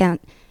 because you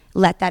can't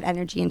let that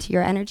energy into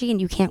your energy,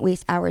 and you can't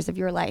waste hours of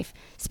your life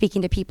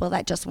speaking to people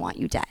that just want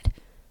you dead,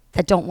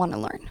 that don't want to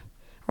learn,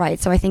 right?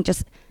 So I think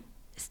just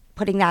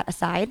putting that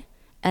aside,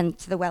 and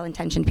to the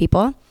well-intentioned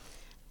people,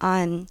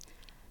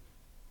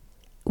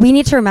 we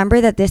need to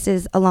remember that this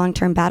is a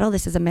long-term battle.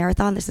 This is a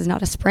marathon. This is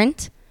not a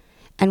sprint,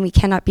 and we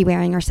cannot be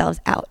wearing ourselves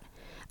out.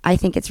 I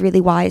think it's really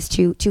wise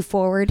to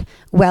forward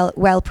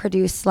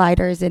well-produced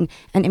sliders and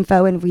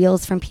info and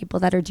reels from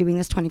people that are doing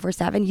this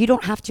 24/7. You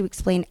don't have to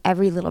explain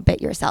every little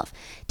bit yourself.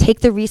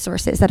 Take the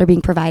resources that are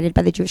being provided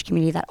by the Jewish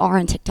community that are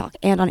on TikTok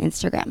and on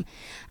Instagram.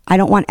 I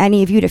don't want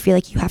any of you to feel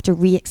like you have to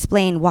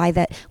re-explain why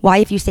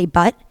if you say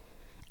but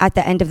at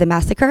the end of the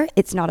massacre,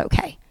 it's not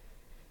okay.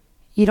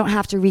 You don't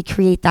have to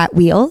recreate that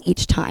wheel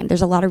each time.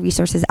 There's a lot of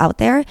resources out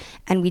there,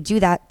 and we do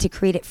that to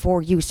create it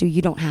for you so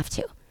you don't have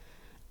to.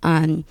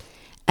 And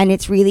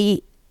it's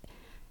really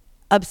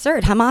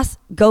absurd. Hamas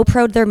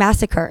GoPro'd their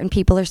massacre, and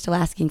people are still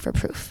asking for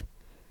proof.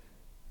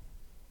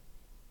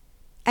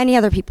 Any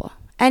other people,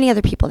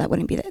 that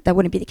wouldn't be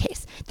the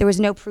case. There was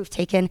no proof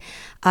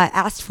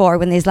asked for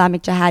when the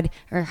Islamic Jihad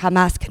or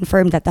Hamas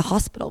confirmed that the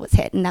hospital was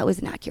hit, and that was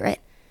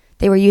inaccurate.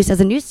 They were used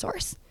as a news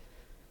source.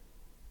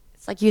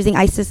 It's like using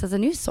ISIS as a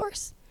news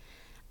source.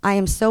 I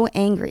am so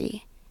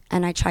angry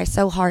And I try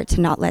so hard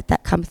to not let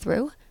that come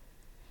through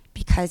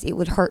because it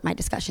would hurt my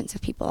discussions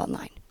with people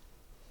online.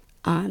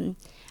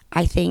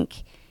 I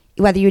think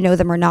whether you know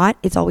them or not,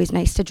 it's always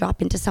nice to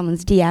drop into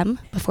someone's DM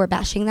before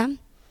bashing them,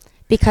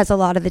 because a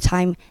lot of the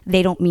time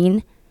they don't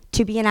mean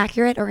to be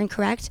inaccurate or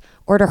incorrect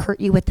or to hurt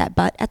you with that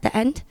but at the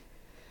end.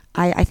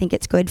 I think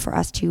it's good for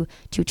us to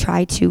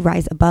try to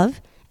rise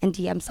above and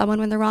DM someone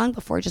when they're wrong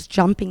before just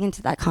jumping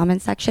into that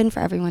comment section for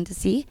everyone to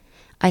see.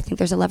 I think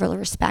there's a level of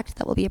respect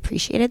that will be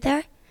appreciated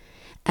there.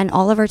 And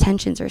all of our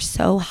tensions are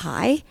so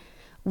high,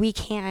 we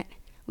can't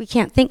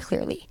think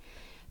clearly.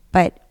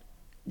 But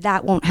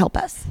that won't help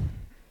us.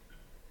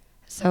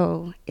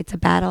 So it's a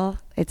battle,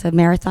 it's a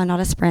marathon, not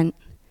a sprint.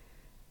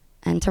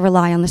 And to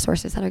rely on the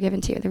sources that are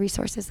given to you, the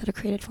resources that are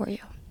created for you.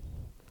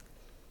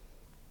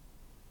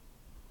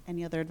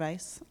 Any other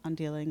advice on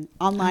dealing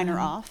online or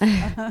off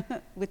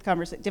with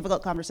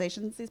difficult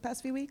conversations these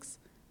past few weeks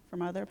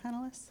from other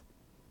panelists?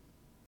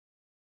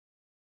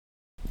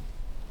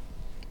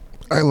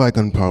 I like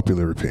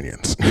unpopular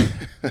opinions.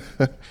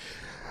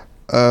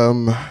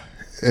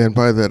 And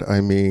by that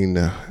I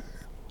mean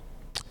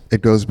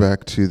it goes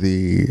back to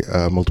the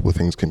multiple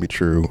things can be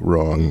true,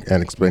 wrong,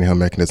 and explaining how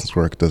mechanisms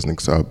work doesn't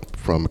except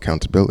from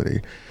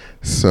accountability.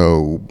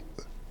 So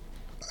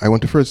I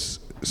want to first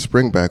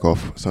spring back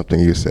off something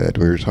you said.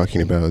 We were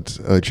talking about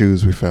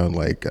Jews we found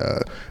like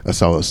a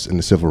solace in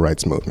the civil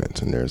rights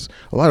movement. And there's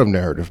a lot of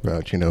narrative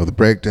about, the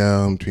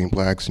breakdown between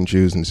blacks and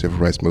Jews in the civil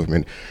rights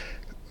movement.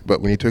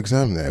 But we need to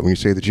examine that. When you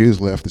say the Jews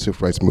left the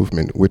civil rights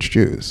movement, which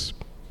Jews?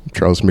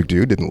 Charles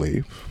McDew didn't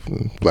leave,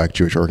 black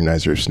Jewish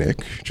organizer of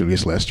SNCC.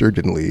 Julius Lester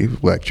didn't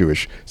leave, black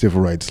Jewish civil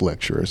rights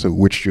lecturer. So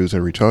which Jews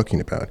are we talking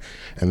about?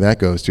 And that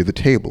goes to the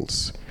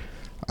tables.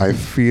 I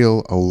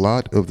feel a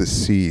lot of the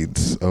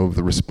seeds of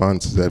the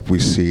responses that we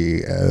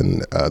see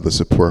and the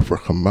support for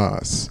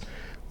Hamas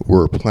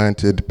were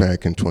planted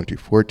back in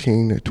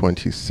 2014,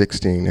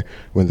 2016,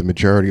 when the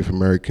majority of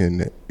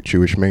American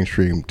Jewish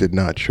mainstream did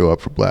not show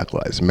up for Black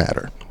Lives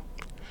Matter.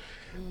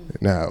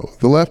 Now,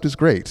 the left is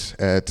great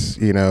at,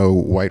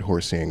 white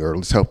horsing, or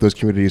let's help those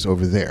communities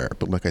over there.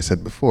 But like I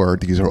said before,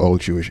 these are all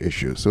Jewish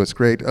issues. So it's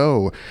great,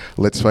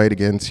 let's fight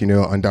against,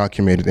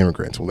 undocumented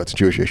immigrants. Well, that's a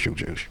Jewish issue.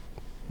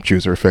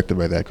 Jews are affected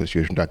by that because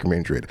Jews are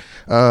undocumented.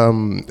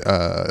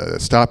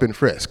 Stop and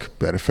frisk,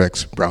 that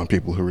affects brown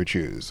people who are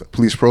Jews.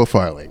 Police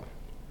profiling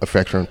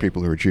affects brown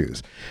people who are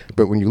Jews.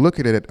 But when you look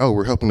at it,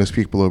 we're helping those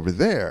people over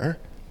there,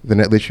 then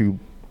that lets you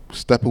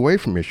step away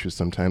from issues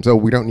sometimes.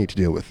 We don't need to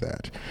deal with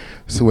that.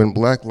 So when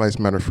Black Lives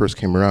Matter first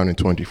came around in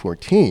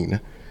 2014,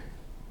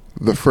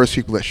 the first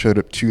people that showed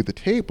up to the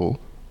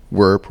table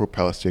were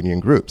pro-Palestinian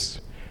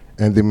groups.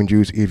 And then when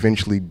Jews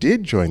eventually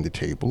did join the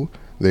table,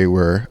 they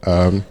were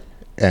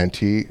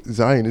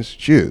anti-Zionist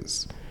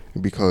Jews.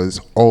 Because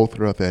all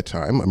throughout that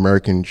time,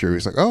 American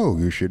Jews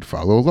you should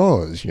follow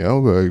laws,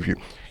 if you,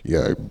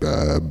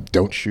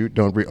 don't shoot,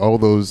 don't read, all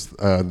those,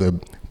 the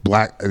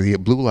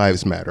Blue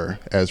Lives Matter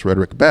as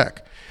rhetoric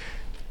back.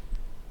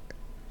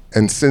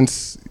 And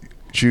since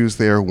Jews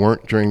there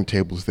weren't joining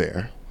tables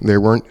there, they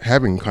weren't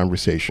having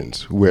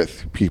conversations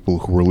with people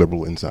who were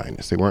liberal and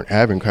Zionists. They weren't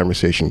having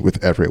conversation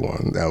with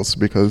everyone else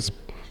because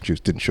Jews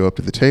didn't show up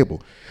to the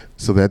table.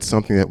 So that's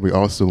something that we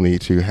also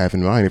need to have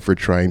in mind if we're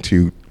trying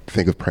to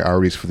think of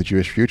priorities for the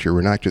Jewish future.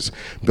 We're not just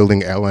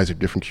building allies of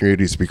different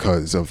communities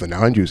because of the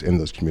non-Jews in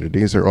those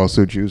communities. There are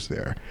also Jews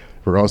there.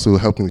 We're also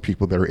helping the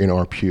people that are in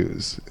our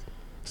pews.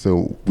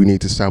 So we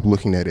need to stop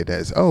looking at it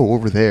as,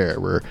 over there,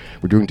 we're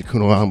doing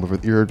tikkun olam,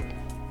 but you're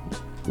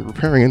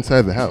repairing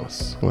inside the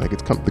house.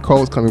 The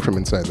call is coming from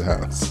inside the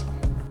house.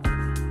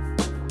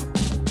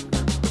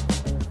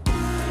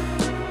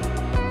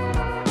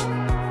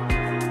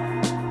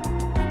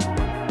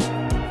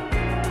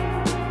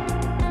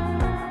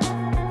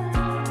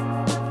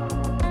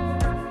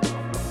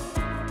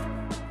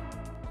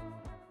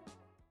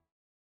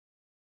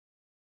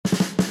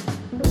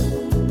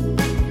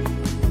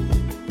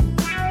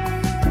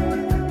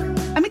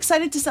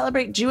 Excited to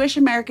celebrate Jewish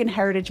American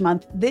Heritage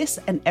Month this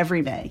and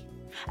every May.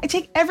 I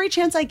take every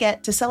chance I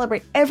get to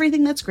celebrate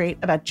everything that's great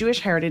about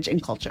Jewish heritage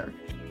and culture.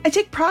 I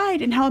take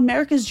pride in how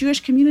America's Jewish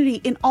community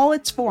in all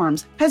its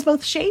forms has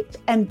both shaped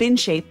and been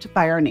shaped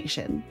by our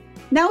nation.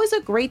 Now is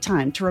a great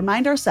time to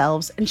remind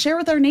ourselves and share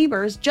with our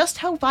neighbors just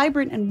how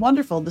vibrant and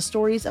wonderful the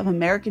stories of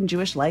American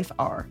Jewish life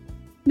are.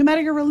 No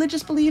matter your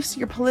religious beliefs,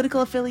 your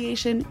political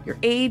affiliation, your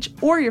age,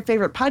 or your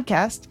favorite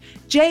podcast,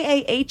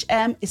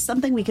 JAHM is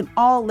something we can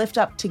all lift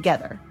up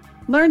together.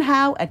 Learn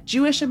how at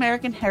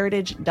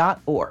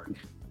jewishamericanheritage.org.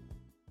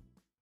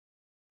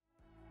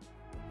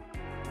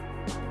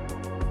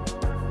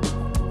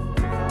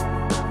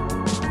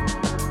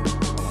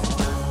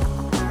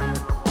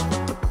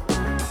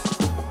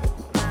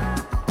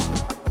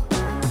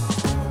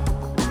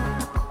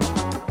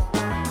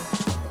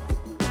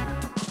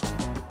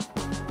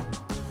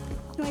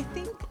 I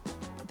think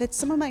that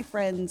some of my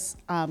friends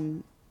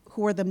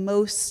who are the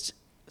most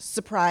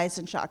surprised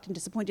and shocked and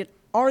disappointed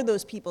are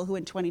those people who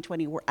in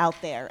 2020 were out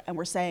there and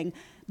were saying,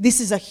 this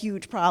is a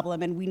huge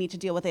problem and we need to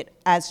deal with it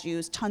as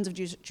Jews. Tons of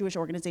Jewish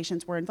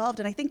organizations were involved.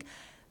 And I think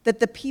that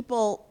the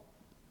people,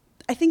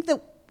 I think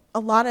that a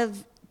lot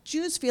of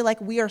Jews feel like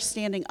we are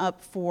standing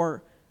up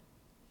for,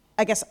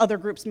 I guess other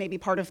groups may be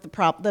part of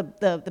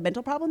the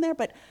mental problem there,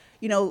 but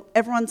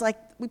everyone's like,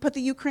 we put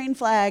the Ukraine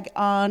flag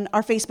on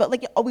our Facebook,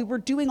 like, we were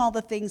doing all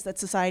the things that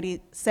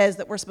society says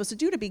that we're supposed to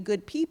do to be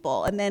good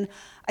people. And then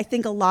I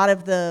think a lot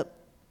of the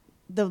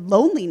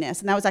loneliness,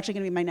 and that was actually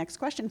going to be my next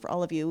question for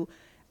all of you,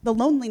 the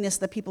loneliness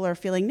that people are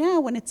feeling now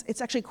when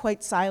it's actually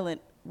quite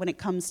silent when it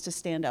comes to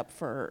stand up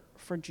for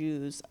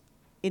Jews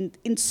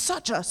in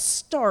such a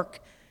stark,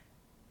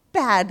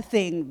 bad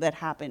thing that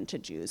happened to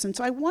Jews. And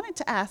so I wanted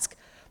to ask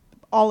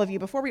all of you,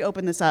 before we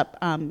open this up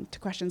to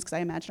questions, because I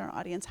imagine our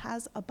audience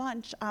has a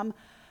bunch,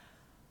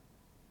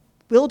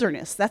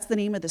 wilderness, that's the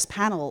name of this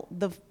panel.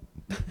 The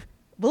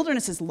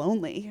wilderness is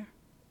lonely.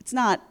 It's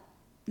not,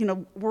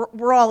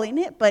 we're all in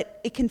it, but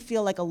it can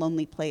feel like a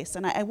lonely place.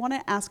 And I want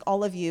to ask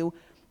all of you,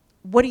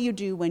 what do you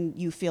do when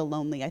you feel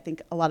lonely? I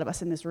think a lot of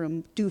us in this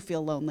room do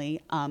feel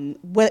lonely.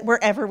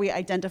 Wherever we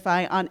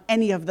identify on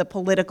any of the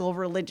political,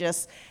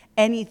 religious,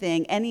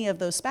 anything, any of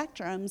those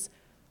spectrums,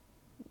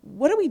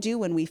 what do we do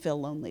when we feel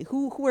lonely?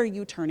 Who are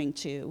you turning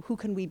to? Who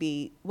can we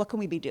be? What can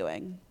we be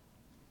doing?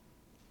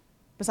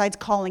 Besides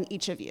calling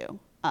each of you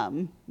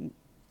and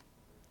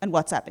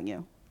WhatsApping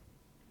you.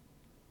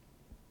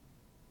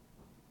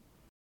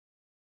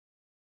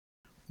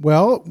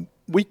 Well,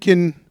 we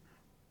can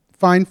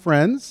find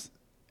friends.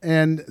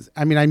 And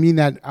I mean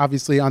that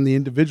obviously on the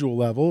individual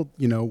level.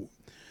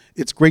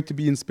 It's great to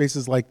be in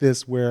spaces like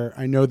this where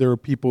I know there are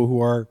people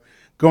who are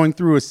going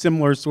through a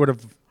similar sort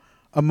of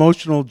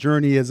emotional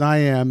journey as I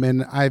am,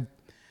 and I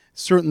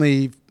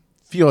certainly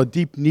feel a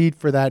deep need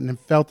for that and have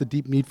felt a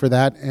deep need for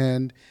that.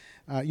 And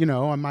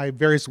on my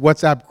various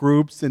WhatsApp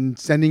groups and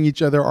sending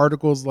each other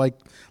articles like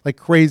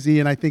crazy,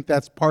 and I think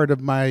that's part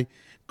of my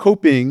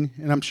coping,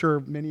 and I'm sure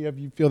many of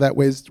you feel that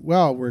way as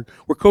well. We're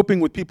coping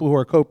with people who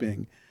are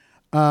coping.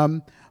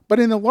 But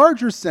in a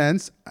larger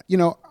sense,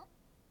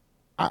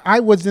 I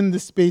was in the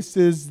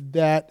spaces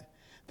that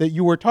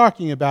you were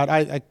talking about.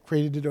 I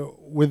created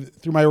it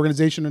through my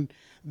organization,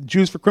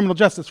 Jews for Criminal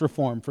Justice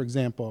Reform, for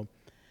example.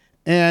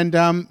 And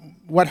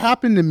what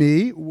happened to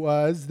me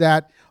was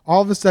that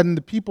all of a sudden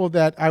the people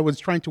that I was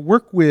trying to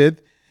work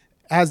with,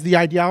 as the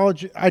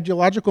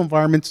ideological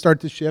environment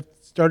started to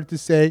shift, started to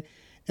say,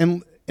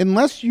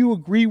 unless you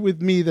agree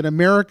with me that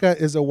America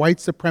is a white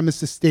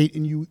supremacist state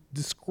and you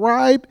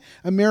describe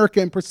America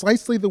in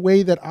precisely the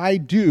way that I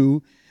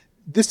do,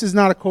 this is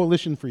not a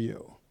coalition for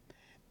you.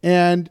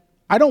 And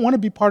I don't want to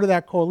be part of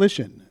that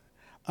coalition,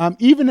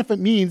 even if it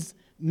means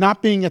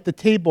not being at the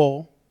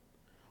table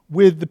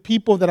with the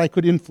people that I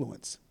could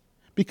influence,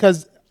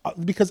 because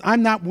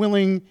I'm not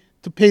willing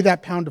to pay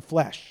that pound of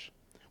flesh,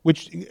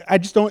 which I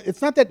just don't.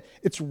 It's not that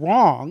it's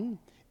wrong.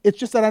 It's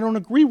just that I don't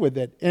agree with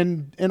it,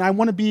 and I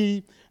want to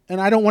be. And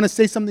I don't want to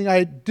say something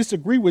I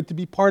disagree with to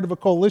be part of a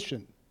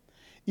coalition,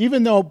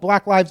 even though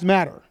Black Lives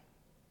Matter.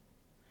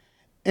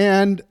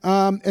 And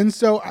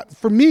so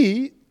for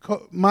me,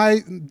 my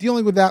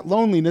dealing with that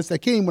loneliness that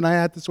came when I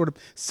had to sort of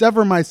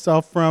sever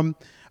myself from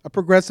a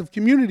progressive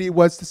community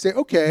was to say,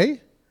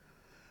 okay,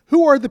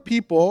 who are the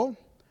people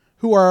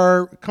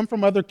who come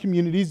from other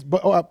communities,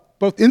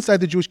 both inside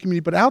the Jewish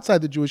community but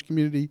outside the Jewish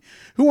community?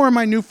 Who are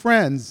my new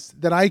friends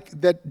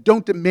that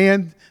don't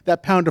demand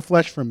that pound of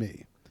flesh from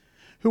me?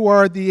 Who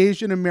are the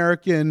Asian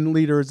American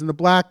leaders and the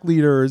Black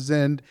leaders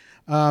and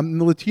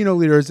the Latino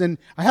leaders? And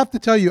I have to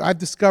tell you, I've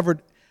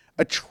discovered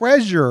a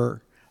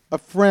treasure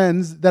of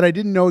friends that I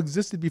didn't know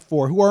existed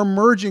before, who are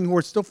emerging, who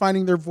are still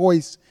finding their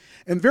voice.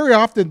 And very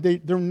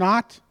often they're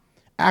not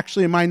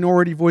actually a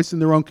minority voice in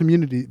their own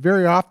community.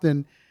 Very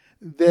often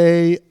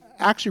they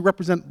actually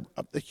represent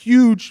a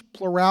huge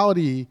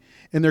plurality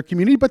in their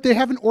community, but they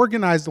haven't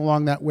organized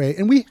along that way.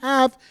 And we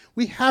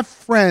have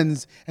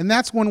friends, and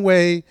that's one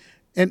way.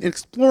 And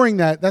exploring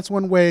that's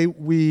one way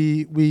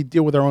we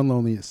deal with our own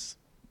loneliness.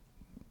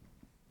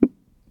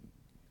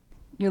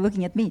 You're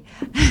looking at me.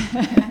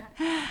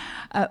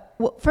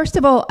 Well, first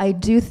of all, I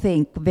do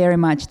think very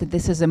much that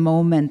this is a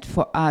moment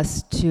for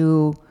us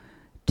to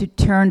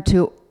turn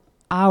to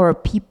our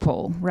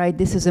people, right?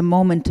 This is a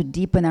moment to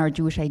deepen our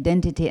Jewish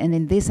identity. And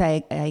in this,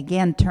 I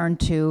again turn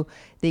to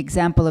the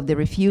example of the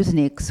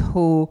refuseniks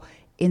who,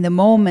 in the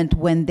moment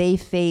when they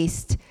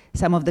faced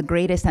some of the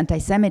greatest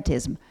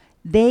anti-Semitism,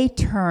 they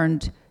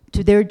turned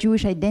to their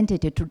Jewish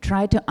identity to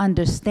try to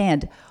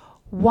understand,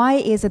 why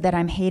is it that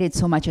I'm hated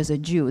so much as a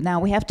Jew? Now,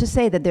 we have to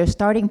say that their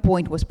starting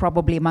point was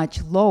probably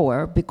much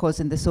lower because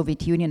in the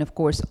Soviet Union, of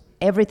course,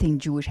 everything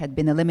Jewish had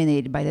been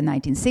eliminated by the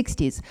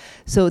 1960s.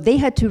 So they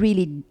had to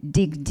really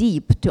dig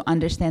deep to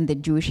understand the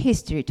Jewish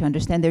history, to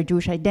understand their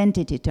Jewish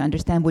identity, to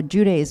understand what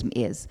Judaism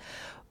is.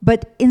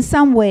 But in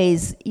some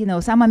ways,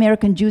 some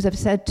American Jews have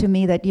said to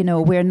me that,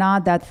 we're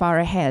not that far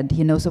ahead.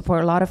 So for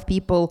a lot of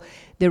people,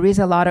 there is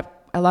a lot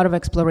of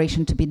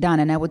exploration to be done,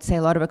 and I would say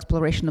a lot of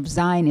exploration of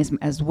Zionism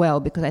as well,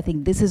 because I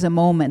think this is a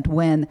moment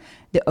when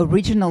the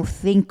original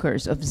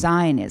thinkers of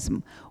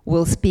Zionism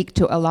will speak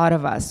to a lot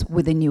of us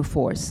with a new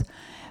force.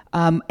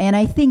 And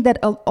I think that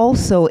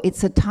also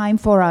it's a time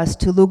for us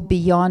to look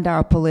beyond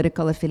our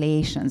political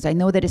affiliations. I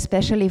know that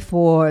especially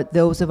for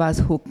those of us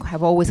who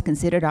have always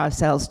considered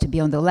ourselves to be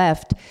on the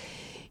left,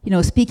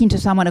 speaking to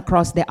someone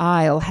across the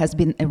aisle has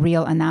been a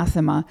real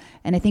anathema,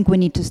 and I think we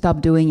need to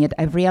stop doing it.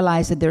 I've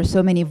realized that there are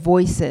so many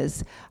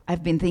voices.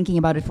 I've been thinking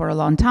about it for a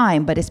long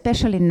time, but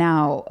especially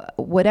now,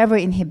 whatever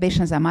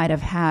inhibitions I might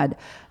have had,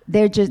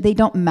 they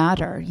don't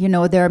matter.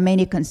 There are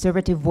many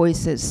conservative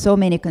voices, so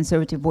many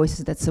conservative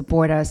voices that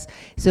support us.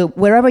 So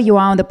wherever you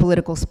are on the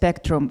political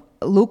spectrum,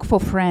 look for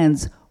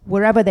friends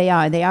wherever they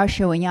are. They are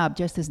showing up,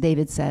 just as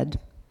David said.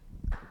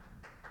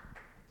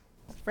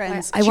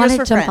 Friends. I want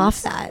to jump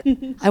off that.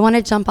 I want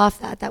to jump off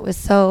that. That was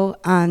so,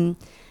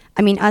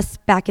 us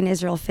back in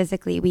Israel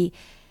physically, we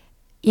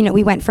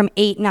went from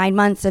 8-9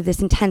 months of this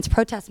intense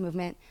protest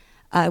movement,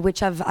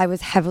 which I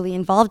was heavily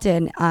involved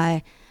in,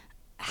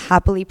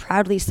 happily,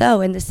 proudly so.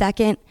 And the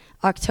second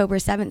October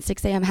 7th,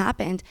 6 a.m.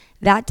 happened,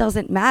 that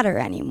doesn't matter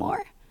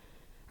anymore,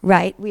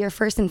 right? We are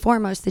first and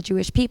foremost the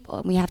Jewish people,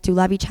 and we have to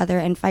love each other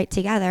and fight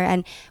together.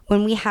 And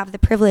when we have the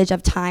privilege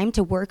of time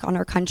to work on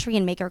our country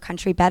and make our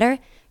country better,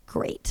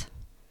 great.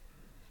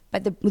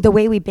 But the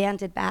way we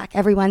banded back,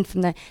 everyone from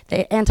the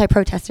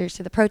anti-protesters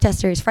to the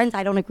protesters, friends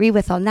I don't agree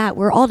with on that,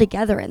 we're all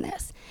together in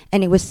this.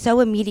 And it was so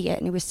immediate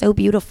and it was so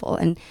beautiful.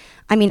 And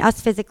us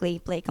physically,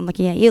 Blake, I'm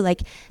looking at you,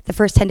 like the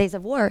first 10 days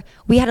of war,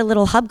 we had a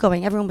little hub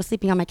going. Everyone was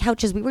sleeping on my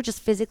couches. We were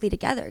just physically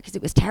together because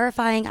it was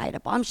terrifying. I had a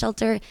bomb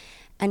shelter,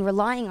 and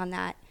relying on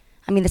that.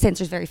 This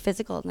answer is very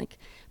physical,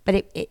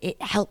 but it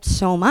helped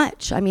so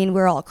much.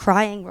 We're all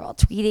crying, we're all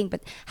tweeting,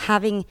 but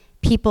having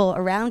people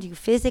around you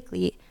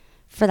physically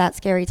for that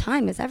scary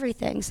time is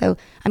everything. So,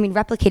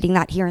 replicating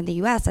that here in the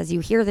U.S., as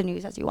you hear the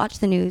news, as you watch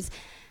the news,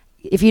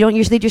 if you don't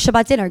usually do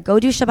Shabbat dinner, go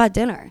do Shabbat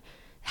dinner.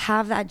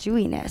 Have that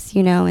Jewiness,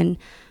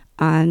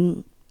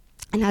 and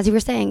as you were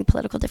saying,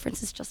 political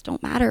differences just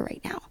don't matter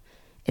right now.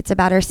 It's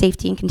about our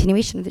safety and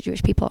continuation of the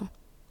Jewish people.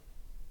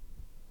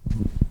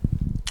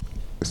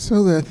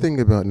 So that thing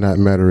about not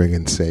mattering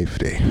in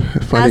safety.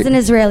 As an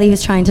Israeli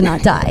who's trying to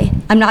not die,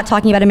 I'm not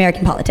talking about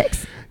American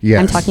politics. Yes.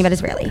 I'm talking about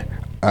Israeli.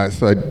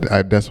 So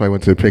that's why I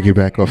went to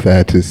piggyback off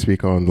that to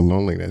speak on the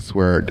loneliness,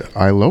 where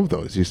I love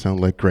those. You sound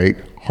like great,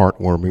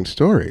 heartwarming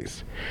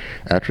stories.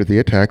 After the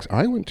attacks,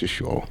 I went to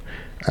shul,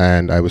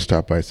 and I was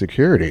stopped by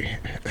security.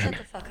 Shut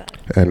the fuck up.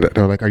 And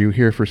they're like, "Are you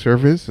here for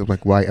service?" I'm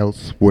like, "Why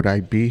else would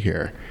I be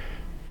here?"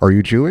 "Are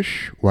you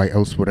Jewish?" "Why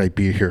else would I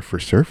be here for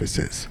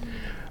services?"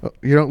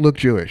 "You don't look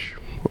Jewish."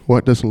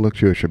 "What doesn't look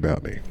Jewish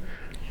about me?"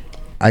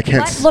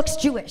 What looks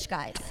Jewish,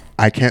 guys?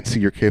 "I can't see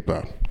your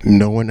kippah."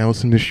 "No one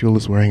else in the shul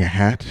is wearing a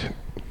hat?"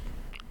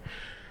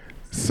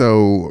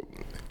 So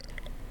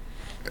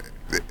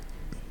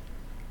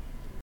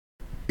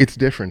it's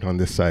different on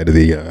this side of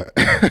the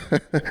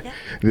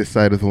this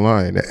side of the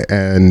line.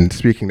 And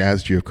speaking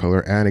as Jew of color,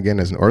 and again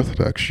as an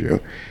Orthodox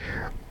Jew,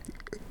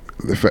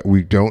 the fact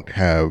we don't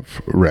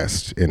have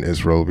rest in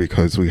Israel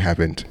because we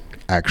haven't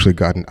actually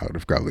gotten out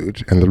of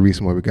Galut. And the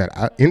reason why we got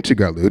into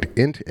Galut,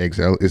 into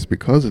exile, is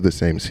because of the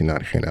same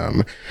Sinat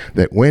Chinam,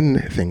 that when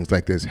things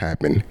like this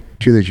happen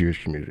to the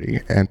Jewish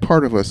community, and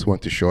part of us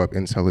want to show up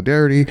in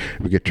solidarity,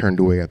 we get turned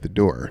away at the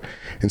door.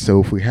 And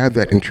so if we have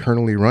that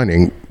internally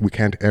running, we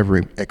can't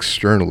ever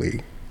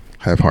externally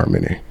have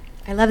harmony.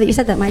 I love that you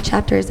said that. My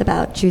chapter is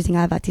about choosing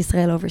Ahavat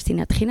Yisrael over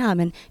Sinat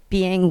Chinam and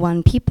being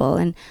one people.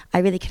 And I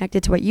really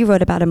connected to what you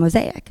wrote about a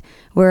mosaic.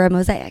 We're a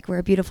mosaic. We're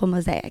a beautiful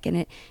mosaic.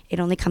 And it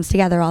only comes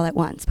together all at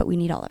once, but we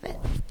need all of it.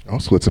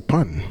 Also, it's a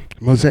pun.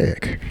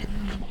 Mosaic.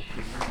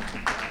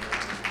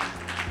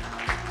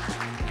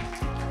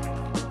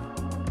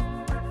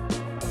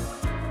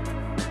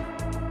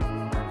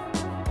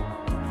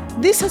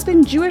 This has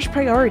been Jewish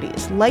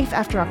Priorities, Life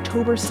After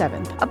October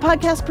 7th, a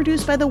podcast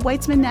produced by the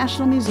Weizmann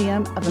National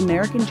Museum of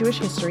American Jewish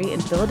History in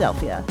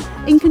Philadelphia,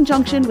 in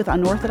conjunction with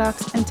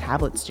Unorthodox and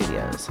Tablet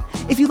Studios.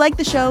 If you like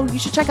the show, you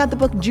should check out the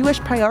book Jewish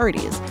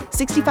Priorities,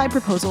 65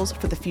 Proposals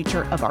for the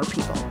Future of Our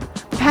People.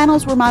 The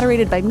panels were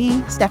moderated by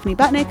me, Stephanie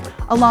Butnick,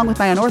 along with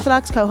my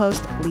Unorthodox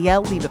co-host,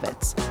 Liel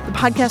Leibovitz. The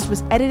podcast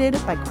was edited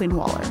by Quinn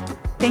Waller.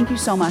 Thank you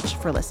so much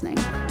for listening.